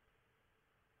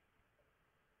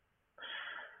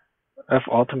 I have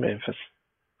Ultimate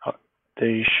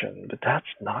Infestation, but that's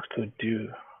not good do.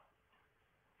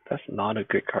 That's not a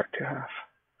good card to have.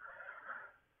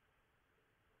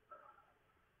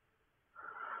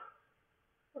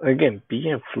 Again, B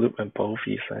and Flute and both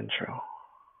essential.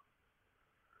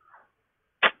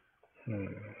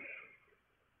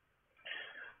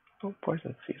 Oh,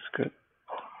 Poison Sea is good.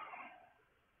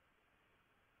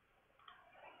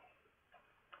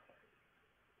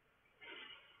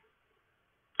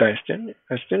 I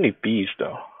still need bees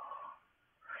though.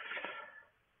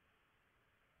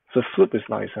 So Flip is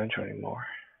not essential anymore.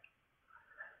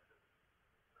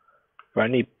 But I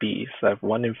need bees. I have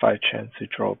 1 in 5 chance to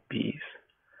draw bees.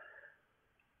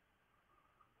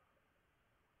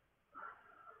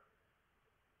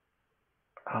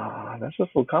 That's a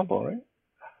full combo, right?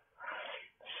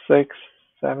 6,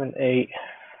 7, 8.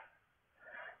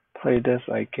 Play this,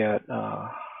 I get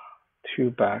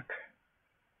 2 back.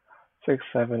 6,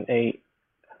 7, 8.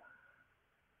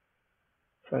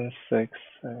 7, 6.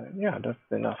 Yeah, that's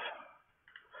enough.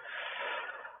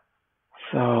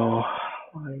 So,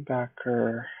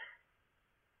 linebacker.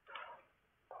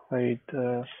 Play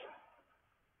this.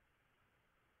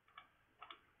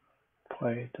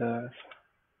 Play this.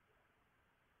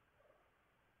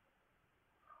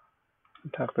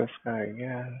 Attack this guy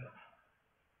again.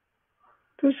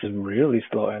 This is really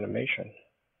slow animation.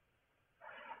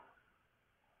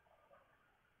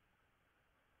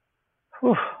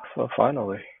 Whew, so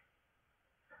finally.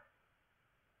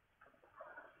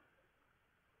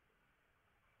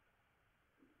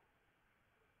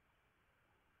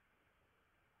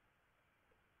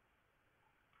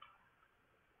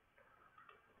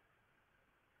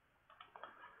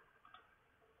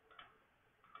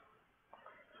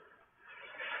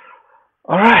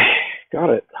 Alright, got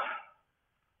it.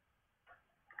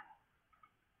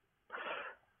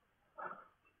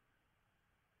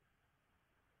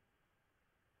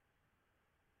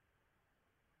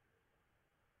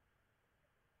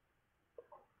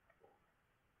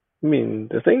 I mean,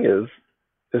 the thing is,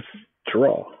 it's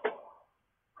draw,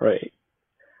 right?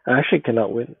 I actually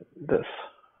cannot win this.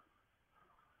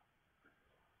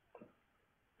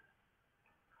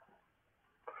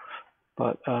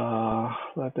 But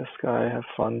let this guy have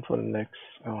fun for the next,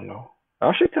 I don't know. I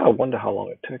actually kind of wonder how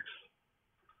long it takes.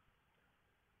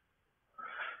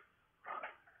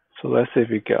 So let's see if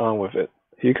you get on with it.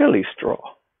 You can at least draw.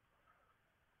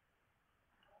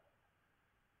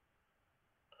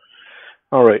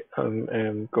 Alright,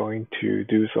 I'm going to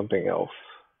do something else.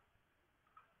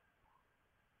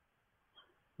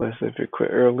 Let's see if you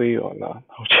quit early or not.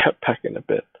 I'll chat back in a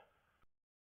bit.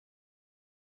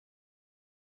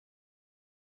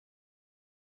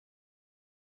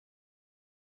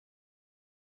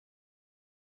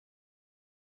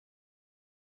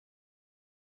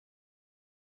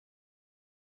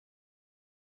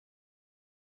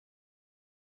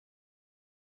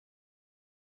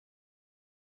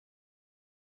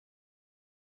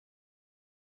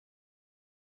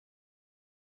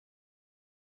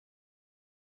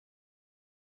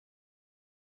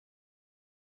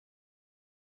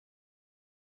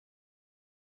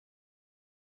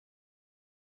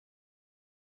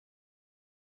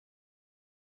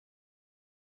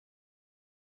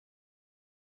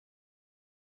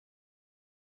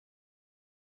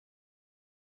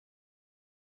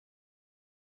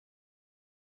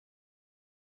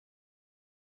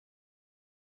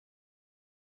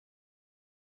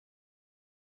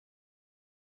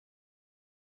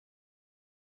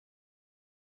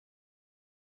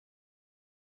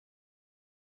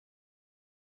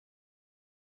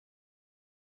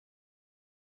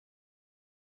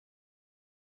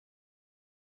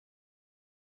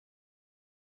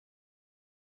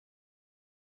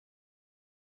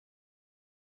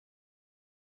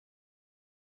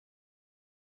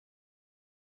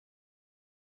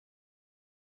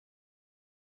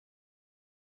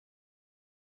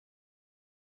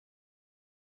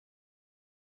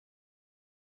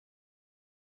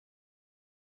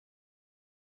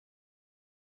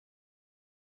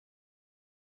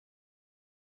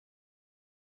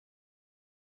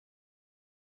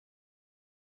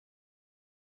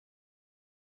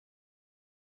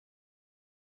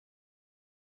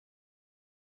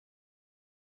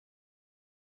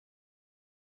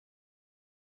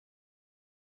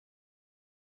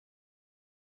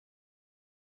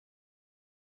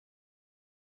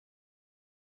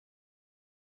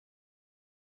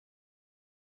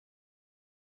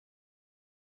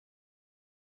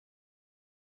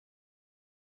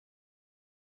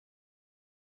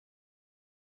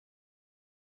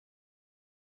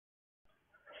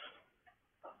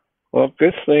 Well,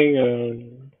 good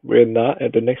thing we're not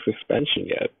at the next expansion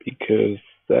yet because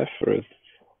Zephyrus.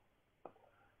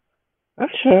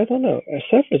 Actually, I don't know.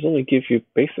 Zephyrus only gives you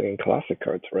basic and classic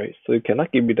cards, right? So you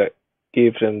cannot give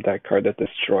them that card that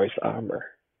destroys armor.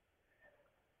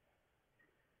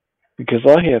 Because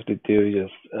all you have to do is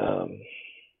just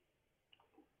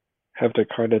have the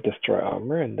card that destroy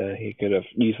armor, and then he could have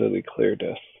easily cleared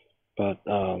this. But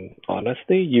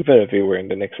honestly, even if we were in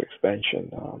the next expansion,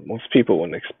 most people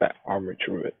wouldn't expect Armor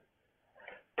Druid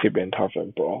to be in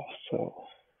Tavern Brawl. So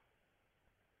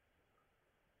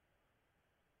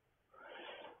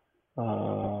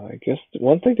I guess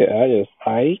one thing to add is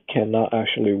I cannot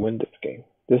actually win this game.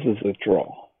 This is a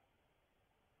draw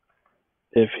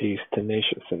if he's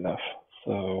tenacious enough.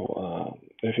 So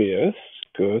if he is,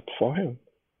 good for him.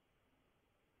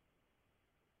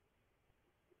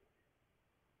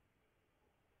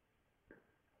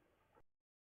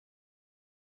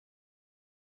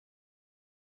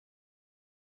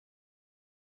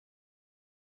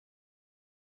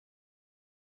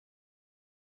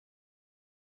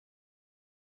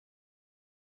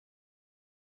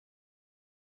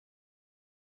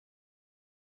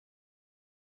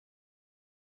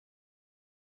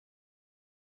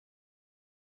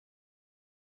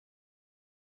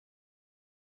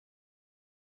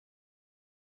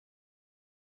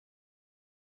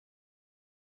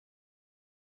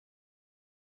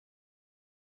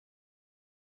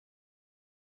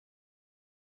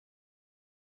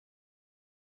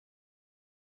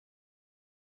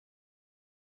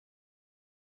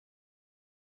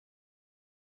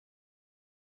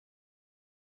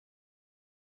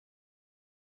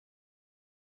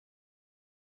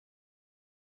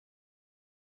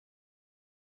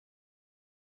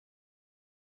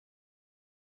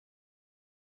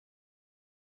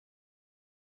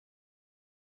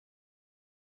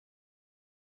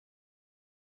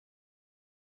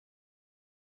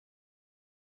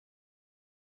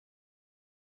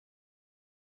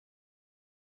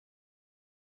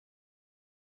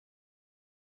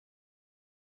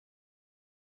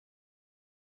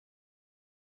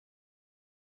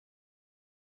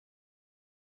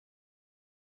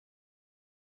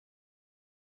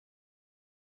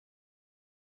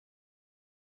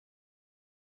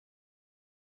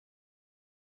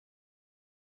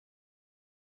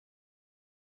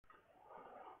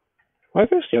 I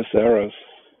guess Yasera's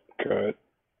good.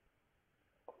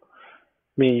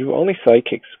 mean, you only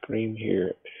Psychic Scream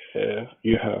here if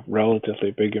you have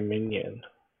relatively bigger minion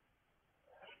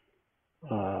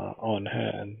on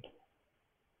hand,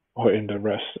 or in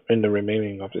the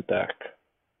remaining of the deck.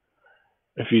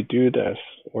 If you do, that's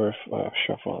worth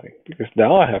shuffling, because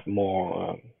now I have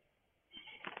more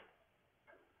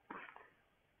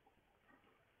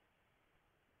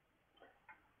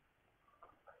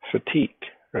fatigue,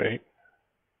 right?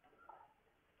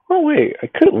 Oh wait, I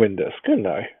could win this, couldn't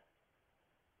I?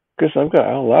 Because I've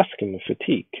got Alaskan and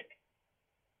fatigue.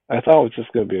 I thought it was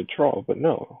just going to be a draw, but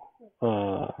no.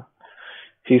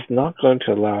 He's not going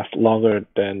to last longer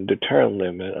than the turn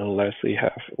limit unless he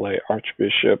have like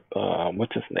Archbishop.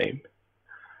 What's his name?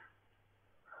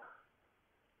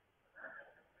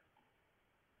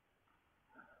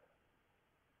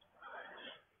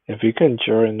 If he can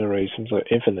generate some sort of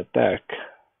infinite deck,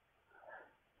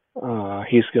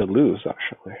 he's gonna lose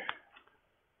actually.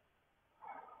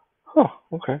 Oh,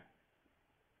 okay.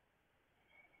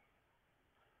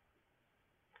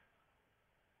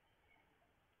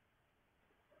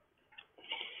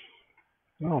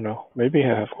 I don't know. Maybe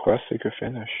I have quests he could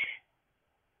finish.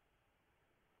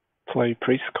 Play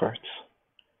priest cards.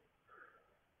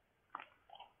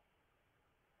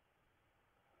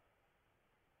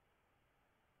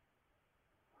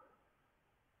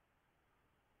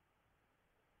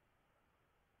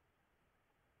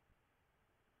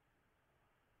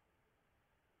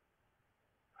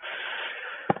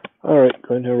 Alright,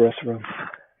 going to the restroom.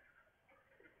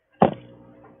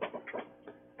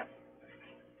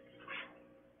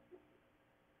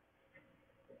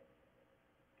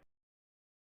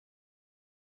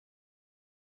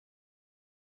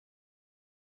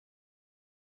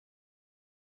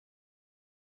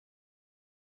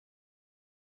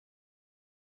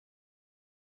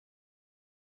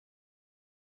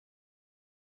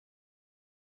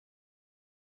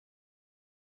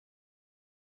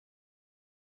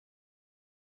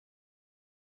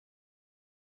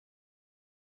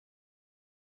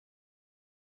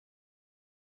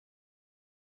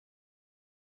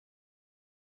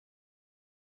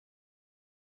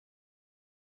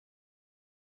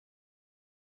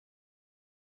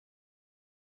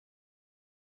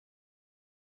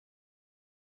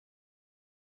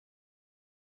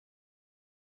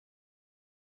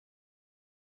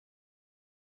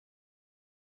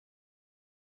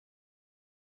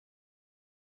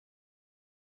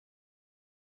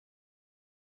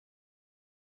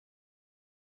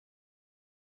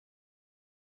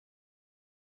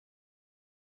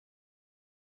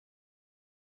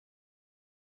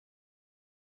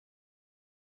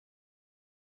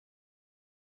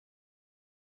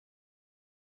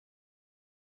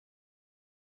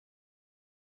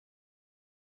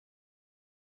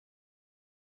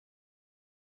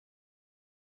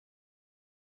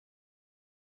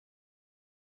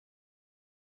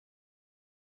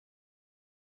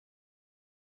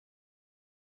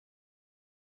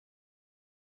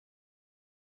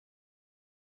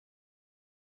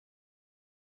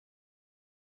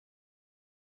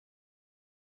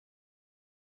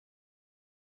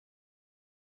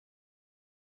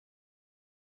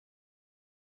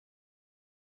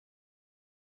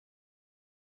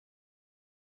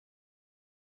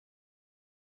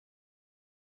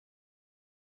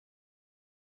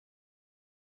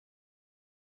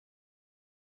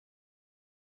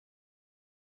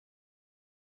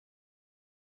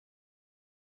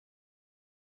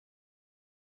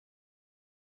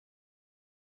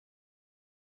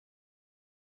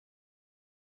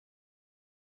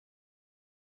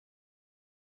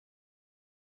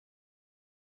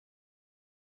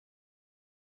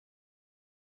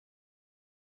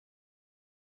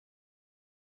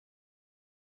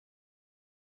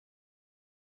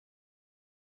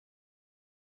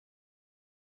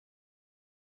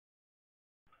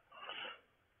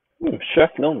 Chef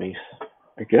Nomis.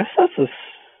 I guess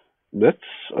that's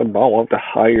about one of the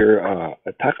higher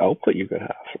attack output you could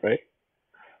have, right?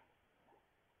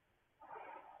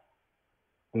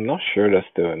 I'm not sure that's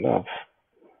still enough,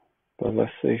 but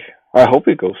let's see. I hope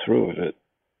he goes through with it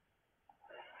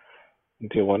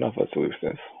until one of us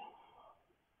loses.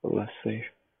 But let's see.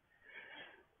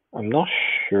 I'm not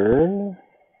sure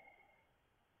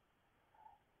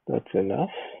that's enough,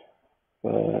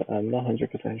 but I'm not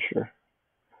 100% sure.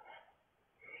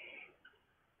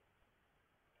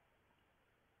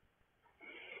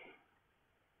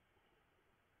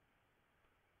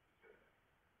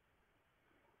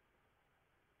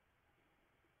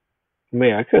 I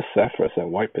mean, I could Saffras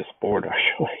and wipe his board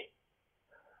actually,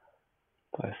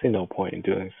 but I see no point in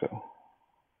doing so.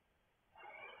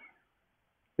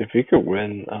 If he could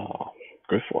win,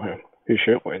 good for him. He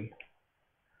should win.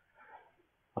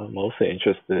 I'm mostly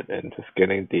interested in just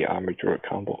getting the armor druid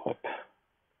combo up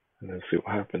and then see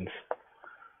what happens.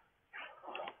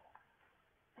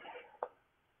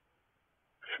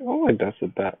 I feel like that's a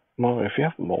bad. Well, if you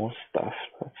have more stuff,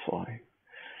 that's fine.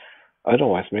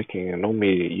 Otherwise, making it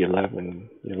only 11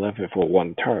 for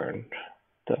one turn,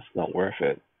 that's not worth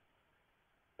it.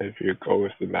 If you go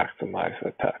with the maximize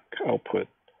attack output,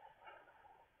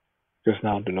 because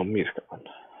now the Nomi is gone.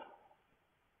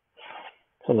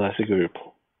 So unless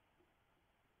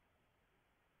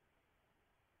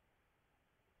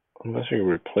you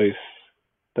replace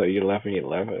the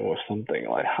 11/11 with something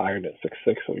like higher than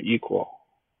 6/6 or equal,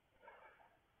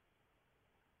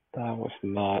 that was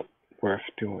not worth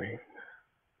doing.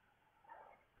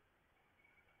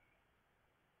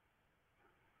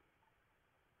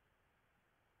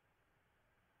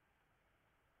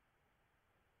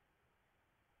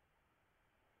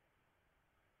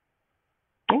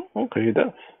 Oh, okay, he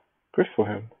does. Good for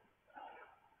him.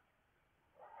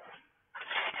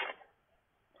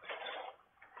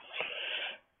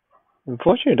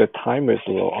 Unfortunately, the timer is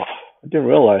a little off. I didn't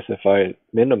realize if I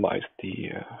minimize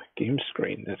the game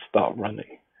screen, it stopped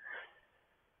running.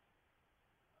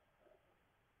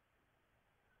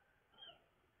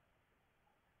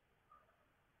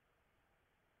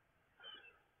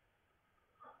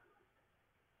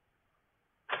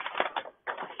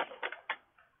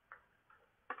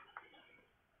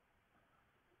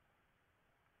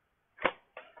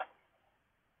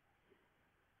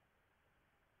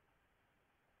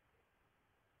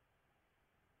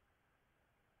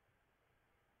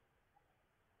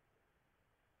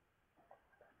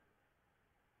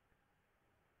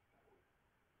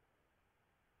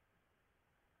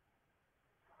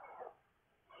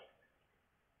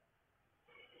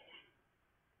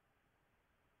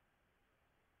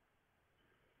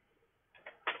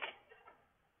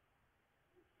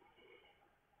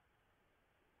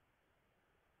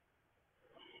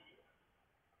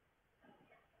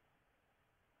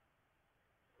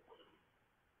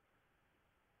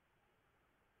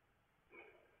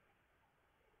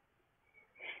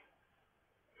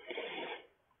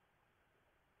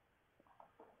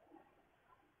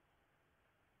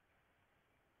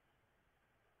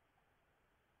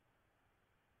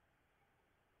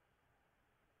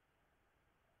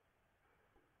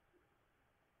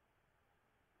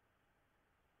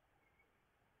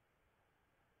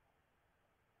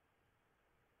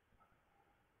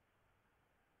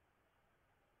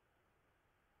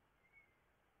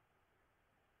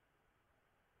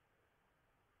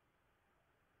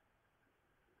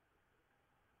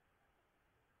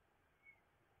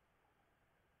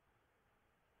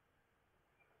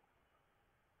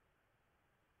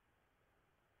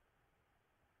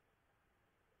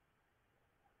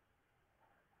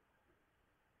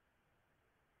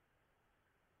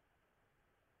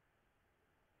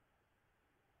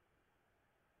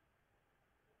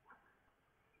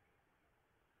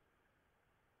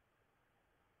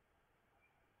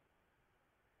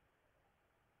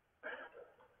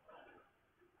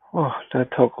 Oh, that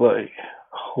took like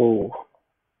whole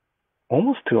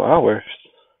almost 2 hours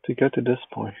to get to this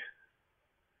point.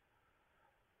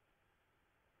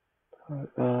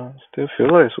 Still feel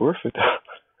like it's worth it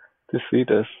to see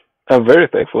this. I'm very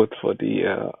thankful for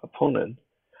the opponent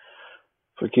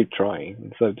for keep trying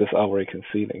instead of just outright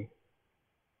conceding.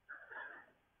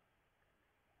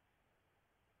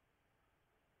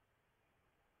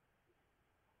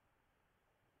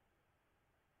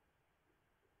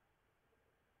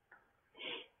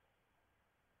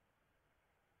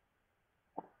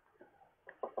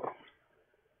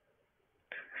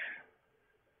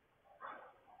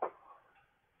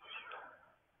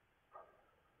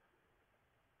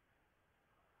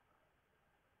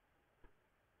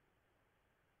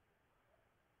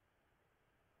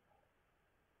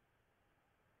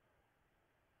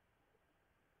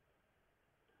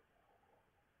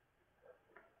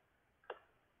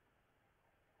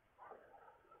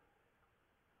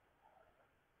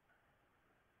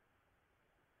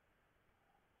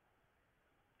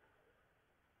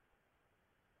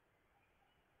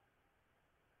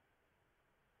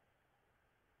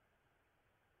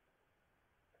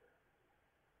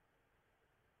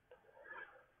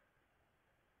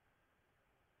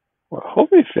 Well, I hope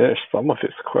he finished some of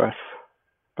his quests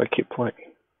if I keep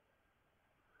playing.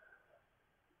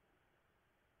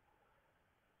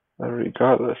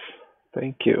 Regardless,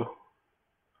 thank you,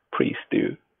 priest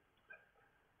dude.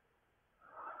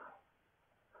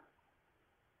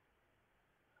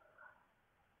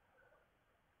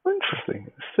 Interesting.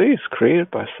 It says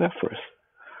created by Zephyrus.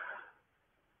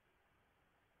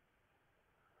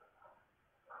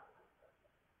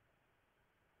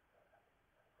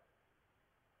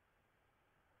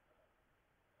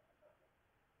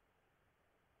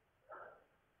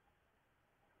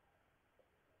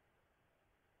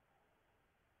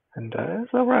 And that is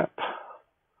a wrap.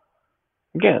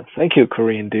 Again, thank you,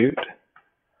 Korean dude.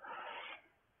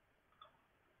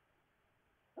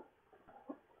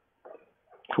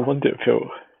 I wonder if he'll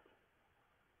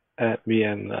add me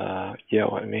and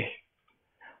yell at me.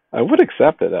 I would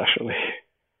accept it actually.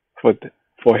 For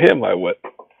for him, I would.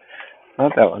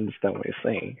 Not that I understand what you're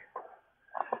saying.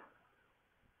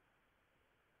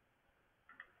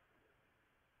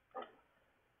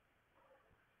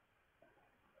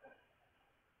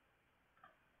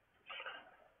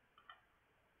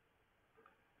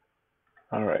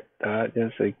 All right, that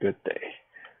is a good day.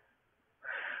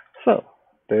 So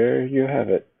there you have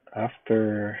it.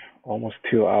 After almost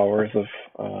 2 hours of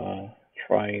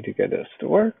trying to get this to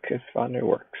work, it finally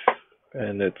works,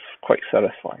 and it's quite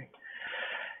satisfying.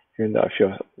 Even though I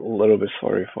feel a little bit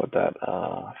sorry for that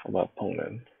for my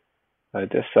opponent. I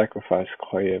did sacrifice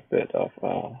quite a bit of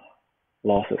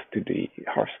losses to the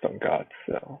Hearthstone gods,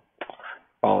 so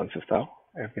balances out.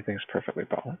 Everything's perfectly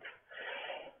balanced.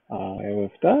 And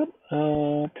with that,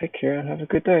 take care and have a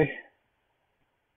good day.